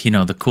think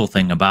the cool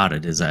thing about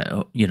it is that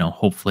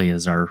hopefully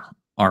as our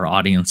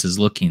audience is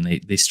looking,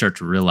 they start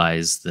to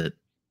realize that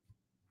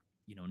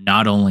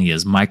not only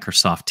is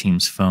Microsoft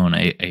Teams Phone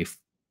a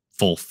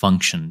full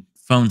function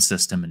phone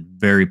system and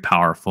very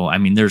powerful. I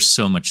mean, there's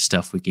so much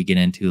stuff we could get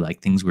into, like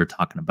things we were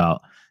talking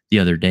about the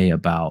other day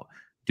about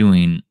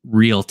doing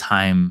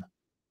real-time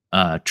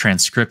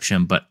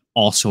transcription, but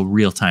also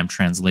real-time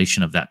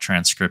translation of that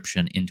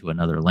transcription into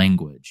another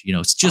language.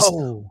 It's just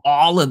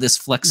all of this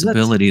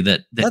flexibility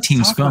that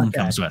Teams Phone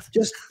comes with.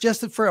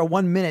 Just for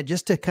 1 minute,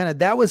 just to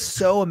that was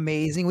so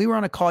amazing. We were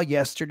on a call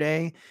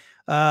yesterday,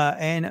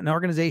 and an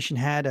organization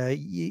had a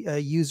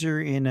user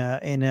in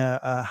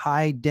a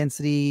high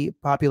density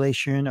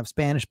population of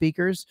Spanish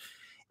speakers,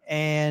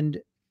 and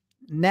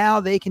now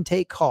they can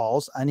take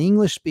calls. An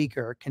English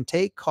speaker can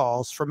take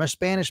calls from a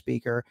Spanish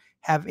speaker,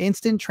 have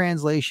instant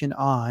translation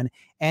on,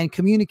 and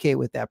communicate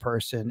with that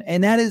person.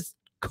 And that is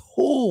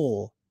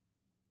cool.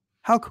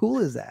 How cool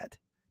is that?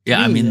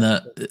 Yeah, I mean,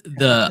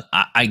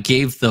 I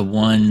gave the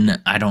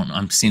one,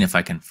 I'm seeing if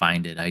I can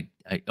find it.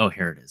 Oh,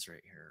 here it is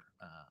right here.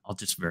 I'll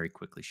just very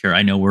quickly share.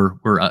 I know we're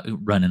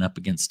running up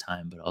against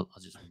time, but I'll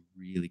just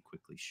really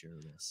quickly share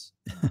this.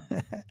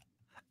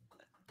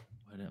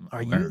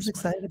 Are you as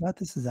excited about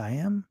this as I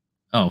am?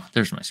 Oh,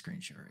 there's my screen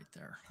share right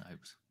there. I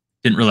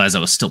didn't realize I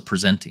was still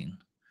presenting.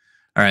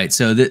 All right,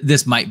 so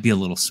this might be a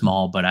little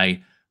small, but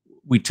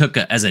we took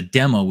as a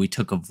demo, we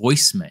took a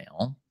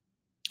voicemail,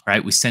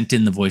 right? We sent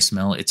in the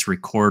voicemail. It's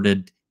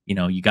recorded.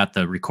 You got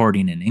the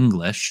recording in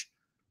English,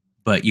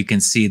 but you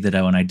can see that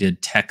when I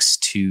did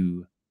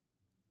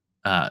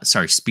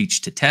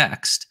speech to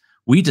text,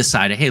 we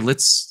decided, hey,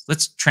 let's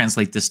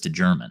translate this to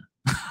German.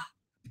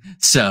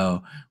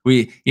 So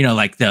we,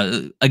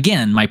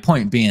 again, my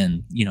point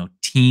being,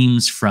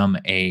 Teams from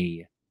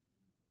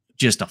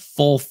just a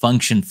full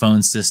function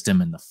phone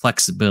system, and the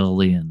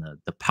flexibility and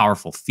the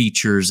powerful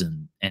features,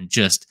 and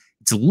just,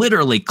 it's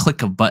literally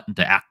click a button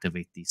to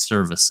activate these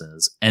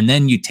services. And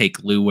then you take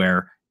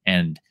Luware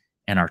and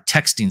our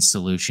texting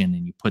solution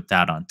and you put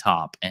that on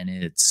top, and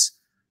it's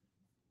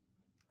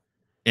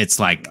It's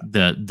like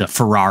the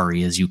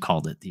Ferrari, as you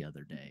called it the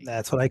other day.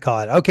 That's what I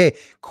call it. Okay,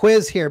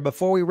 quiz here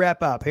before we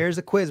wrap up. Here's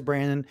a quiz,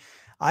 Brandon.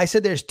 I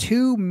said there's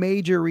two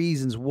major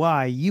reasons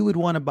why you would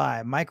want to buy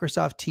a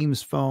Microsoft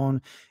Teams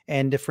phone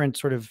and different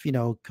sort of,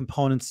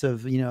 components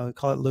of,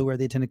 call it Lua,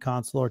 the attended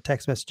console, or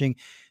text messaging.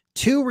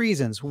 Two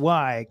reasons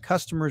why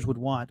customers would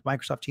want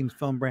Microsoft Teams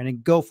phone, Brandon.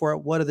 Go for it.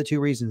 What are the two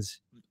reasons?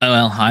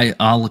 Well,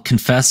 I'll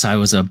confess I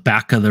was a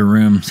back of the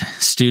room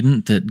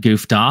student that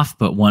goofed off,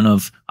 but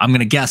I'm going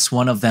to guess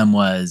one of them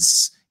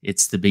was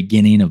it's the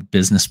beginning of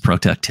business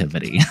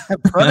productivity.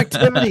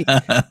 Productivity.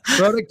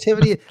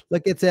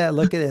 Look at that.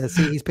 Look at it.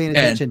 See, he's paying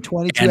attention.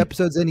 22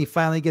 episodes in, he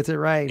finally gets it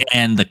right.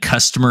 And the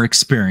customer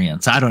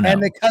experience. I don't know.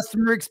 And the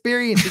customer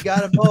experience. You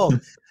got them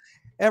both.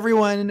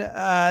 Everyone,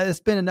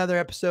 it's been another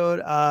episode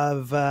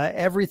of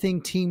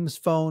Everything Teams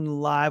Phone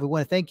Live. We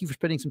want to thank you for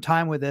spending some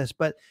time with us,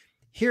 but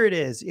here it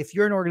is. If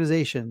you're an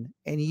organization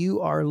and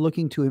you are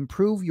looking to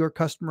improve your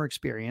customer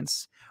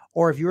experience,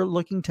 or if you're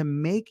looking to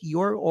make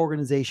your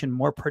organization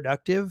more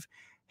productive,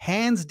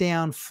 hands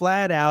down,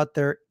 flat out,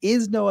 there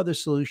is no other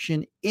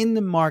solution in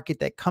the market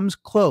that comes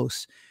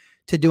close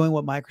to doing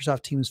what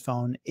Microsoft Teams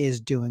Phone is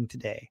doing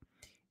today.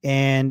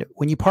 And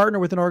when you partner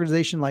with an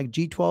organization like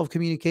G12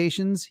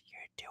 Communications,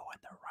 you're doing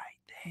the right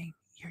thing.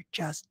 You're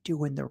just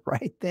doing the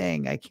right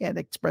thing. I can't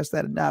express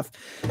that enough.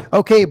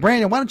 Okay,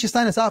 Brandon, why don't you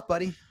sign us off,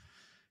 buddy?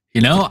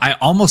 I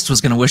almost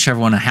was going to wish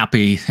everyone a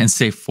happy and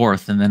safe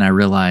 4th, and then I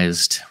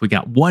realized we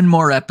got one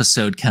more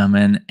episode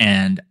coming,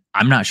 and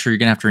I'm not sure you're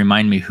going to have to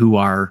remind me who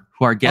our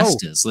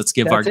guest is. Let's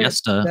give our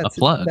guest a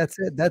plug.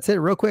 That's it.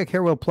 Real quick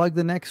here, we'll plug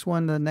the next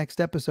one, the next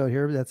episode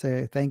here.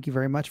 Thank you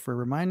very much for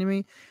reminding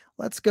me.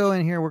 Let's go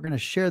in here. We're going to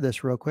share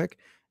this real quick.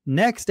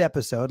 Next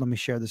episode, let me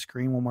share the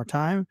screen one more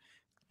time.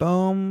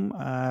 Boom,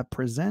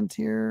 present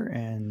here,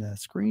 and the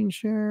screen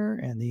share,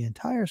 and the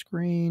entire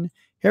screen.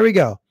 Here we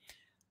go.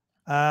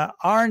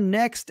 Our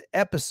next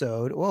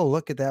episode. Whoa,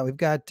 look at that. We've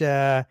got,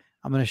 I'm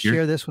going to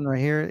share this one right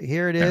here.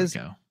 Here it is.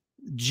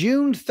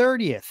 June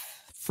 30th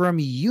from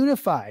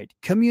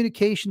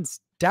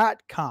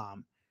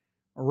unifiedcommunications.com.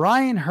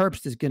 Ryan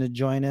Herbst is going to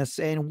join us.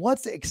 And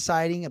what's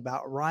exciting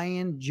about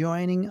Ryan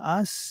joining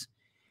us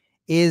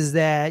is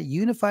that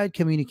Unified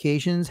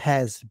Communications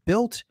has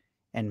built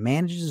and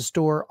manages a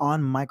store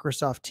on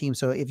Microsoft Teams.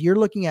 So if you're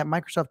looking at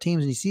Microsoft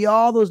Teams and you see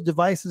all those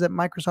devices that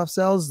Microsoft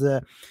sells,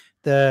 the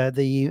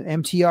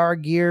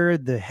MTR gear,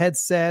 the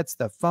headsets,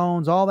 the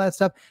phones, all that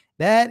stuff,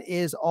 that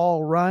is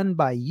all run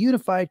by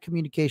Unified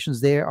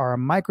Communications. They are a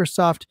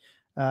Microsoft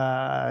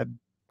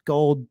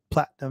gold,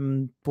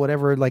 platinum,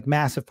 whatever, like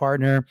massive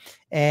partner.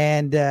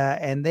 And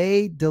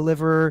they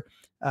deliver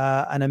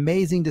an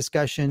amazing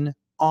discussion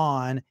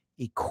on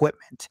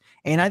equipment.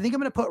 And I think I'm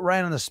going to put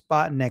Ryan on the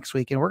spot next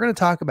week. And we're going to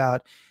talk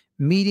about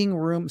meeting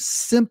room,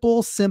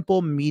 simple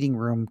meeting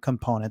room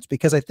components,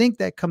 because I think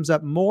that comes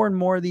up more and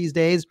more these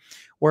days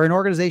where an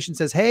organization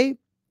says, hey,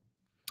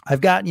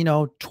 I've got,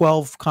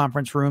 12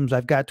 conference rooms.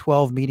 I've got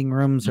 12 meeting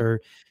rooms, or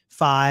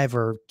 5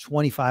 or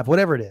 25,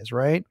 whatever it is.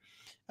 Right.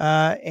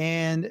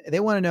 And they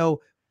want to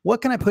know,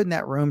 what can I put in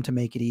that room to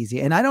make it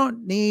easy? And I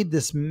don't need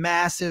this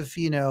massive,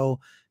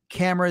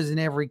 cameras in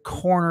every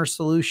corner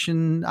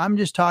solution. I'm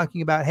just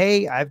talking about,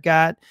 hey, I've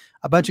got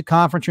a bunch of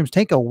conference rooms.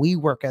 Take a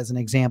WeWork as an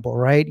example,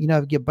 right?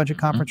 I've got a bunch of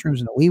conference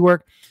rooms in a WeWork.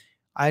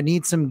 I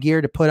need some gear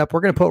to put up.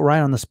 We're going to put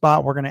Ryan on the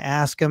spot. We're going to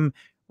ask him,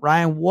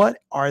 Ryan, what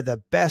are the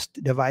best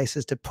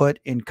devices to put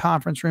in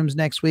conference rooms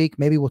next week?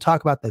 Maybe we'll talk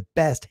about the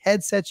best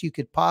headsets you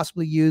could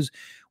possibly use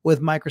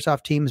with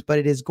Microsoft Teams, but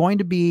it is going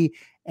to be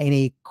an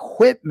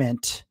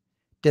equipment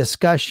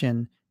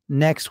discussion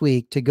next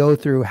week to go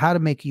through how to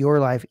make your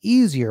life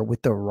easier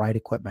with the right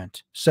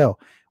equipment. So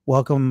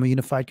welcome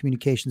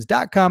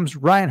unifiedcommunications.com's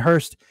Ryan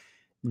Herbst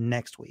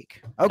next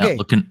week. Okay.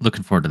 Yeah,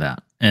 looking forward to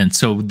that. And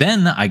so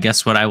then I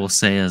guess what I will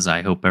say is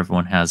I hope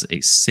everyone has a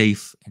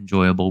safe,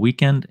 enjoyable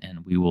weekend,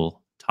 and we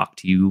will talk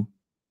to you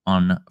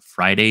on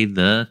Friday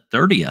the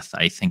 30th,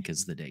 I think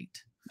is the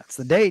date. That's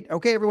the date.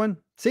 Okay, everyone.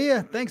 See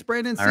ya. Thanks,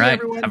 Brandon. See All right. ya,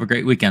 everyone. Have a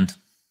great weekend.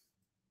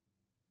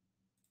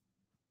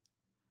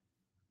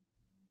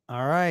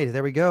 All right,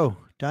 there we go.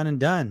 Done and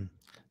done.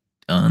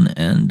 Done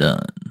and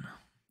done.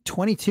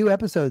 22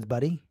 episodes,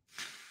 buddy.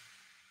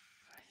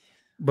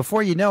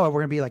 Before you know it,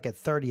 we're going to be like at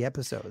 30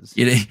 episodes.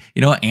 You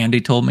know what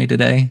Andy told me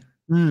today?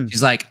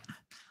 She's like,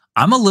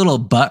 I'm a little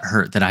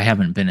butthurt that I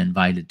haven't been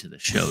invited to the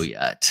show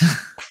yet.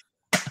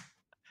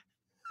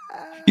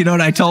 You know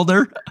what I told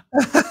her?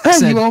 I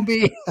said, you won't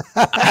be.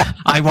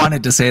 I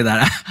wanted to say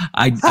that.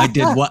 I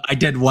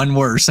did one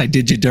worse. I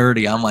did you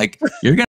dirty. I'm like, you're gonna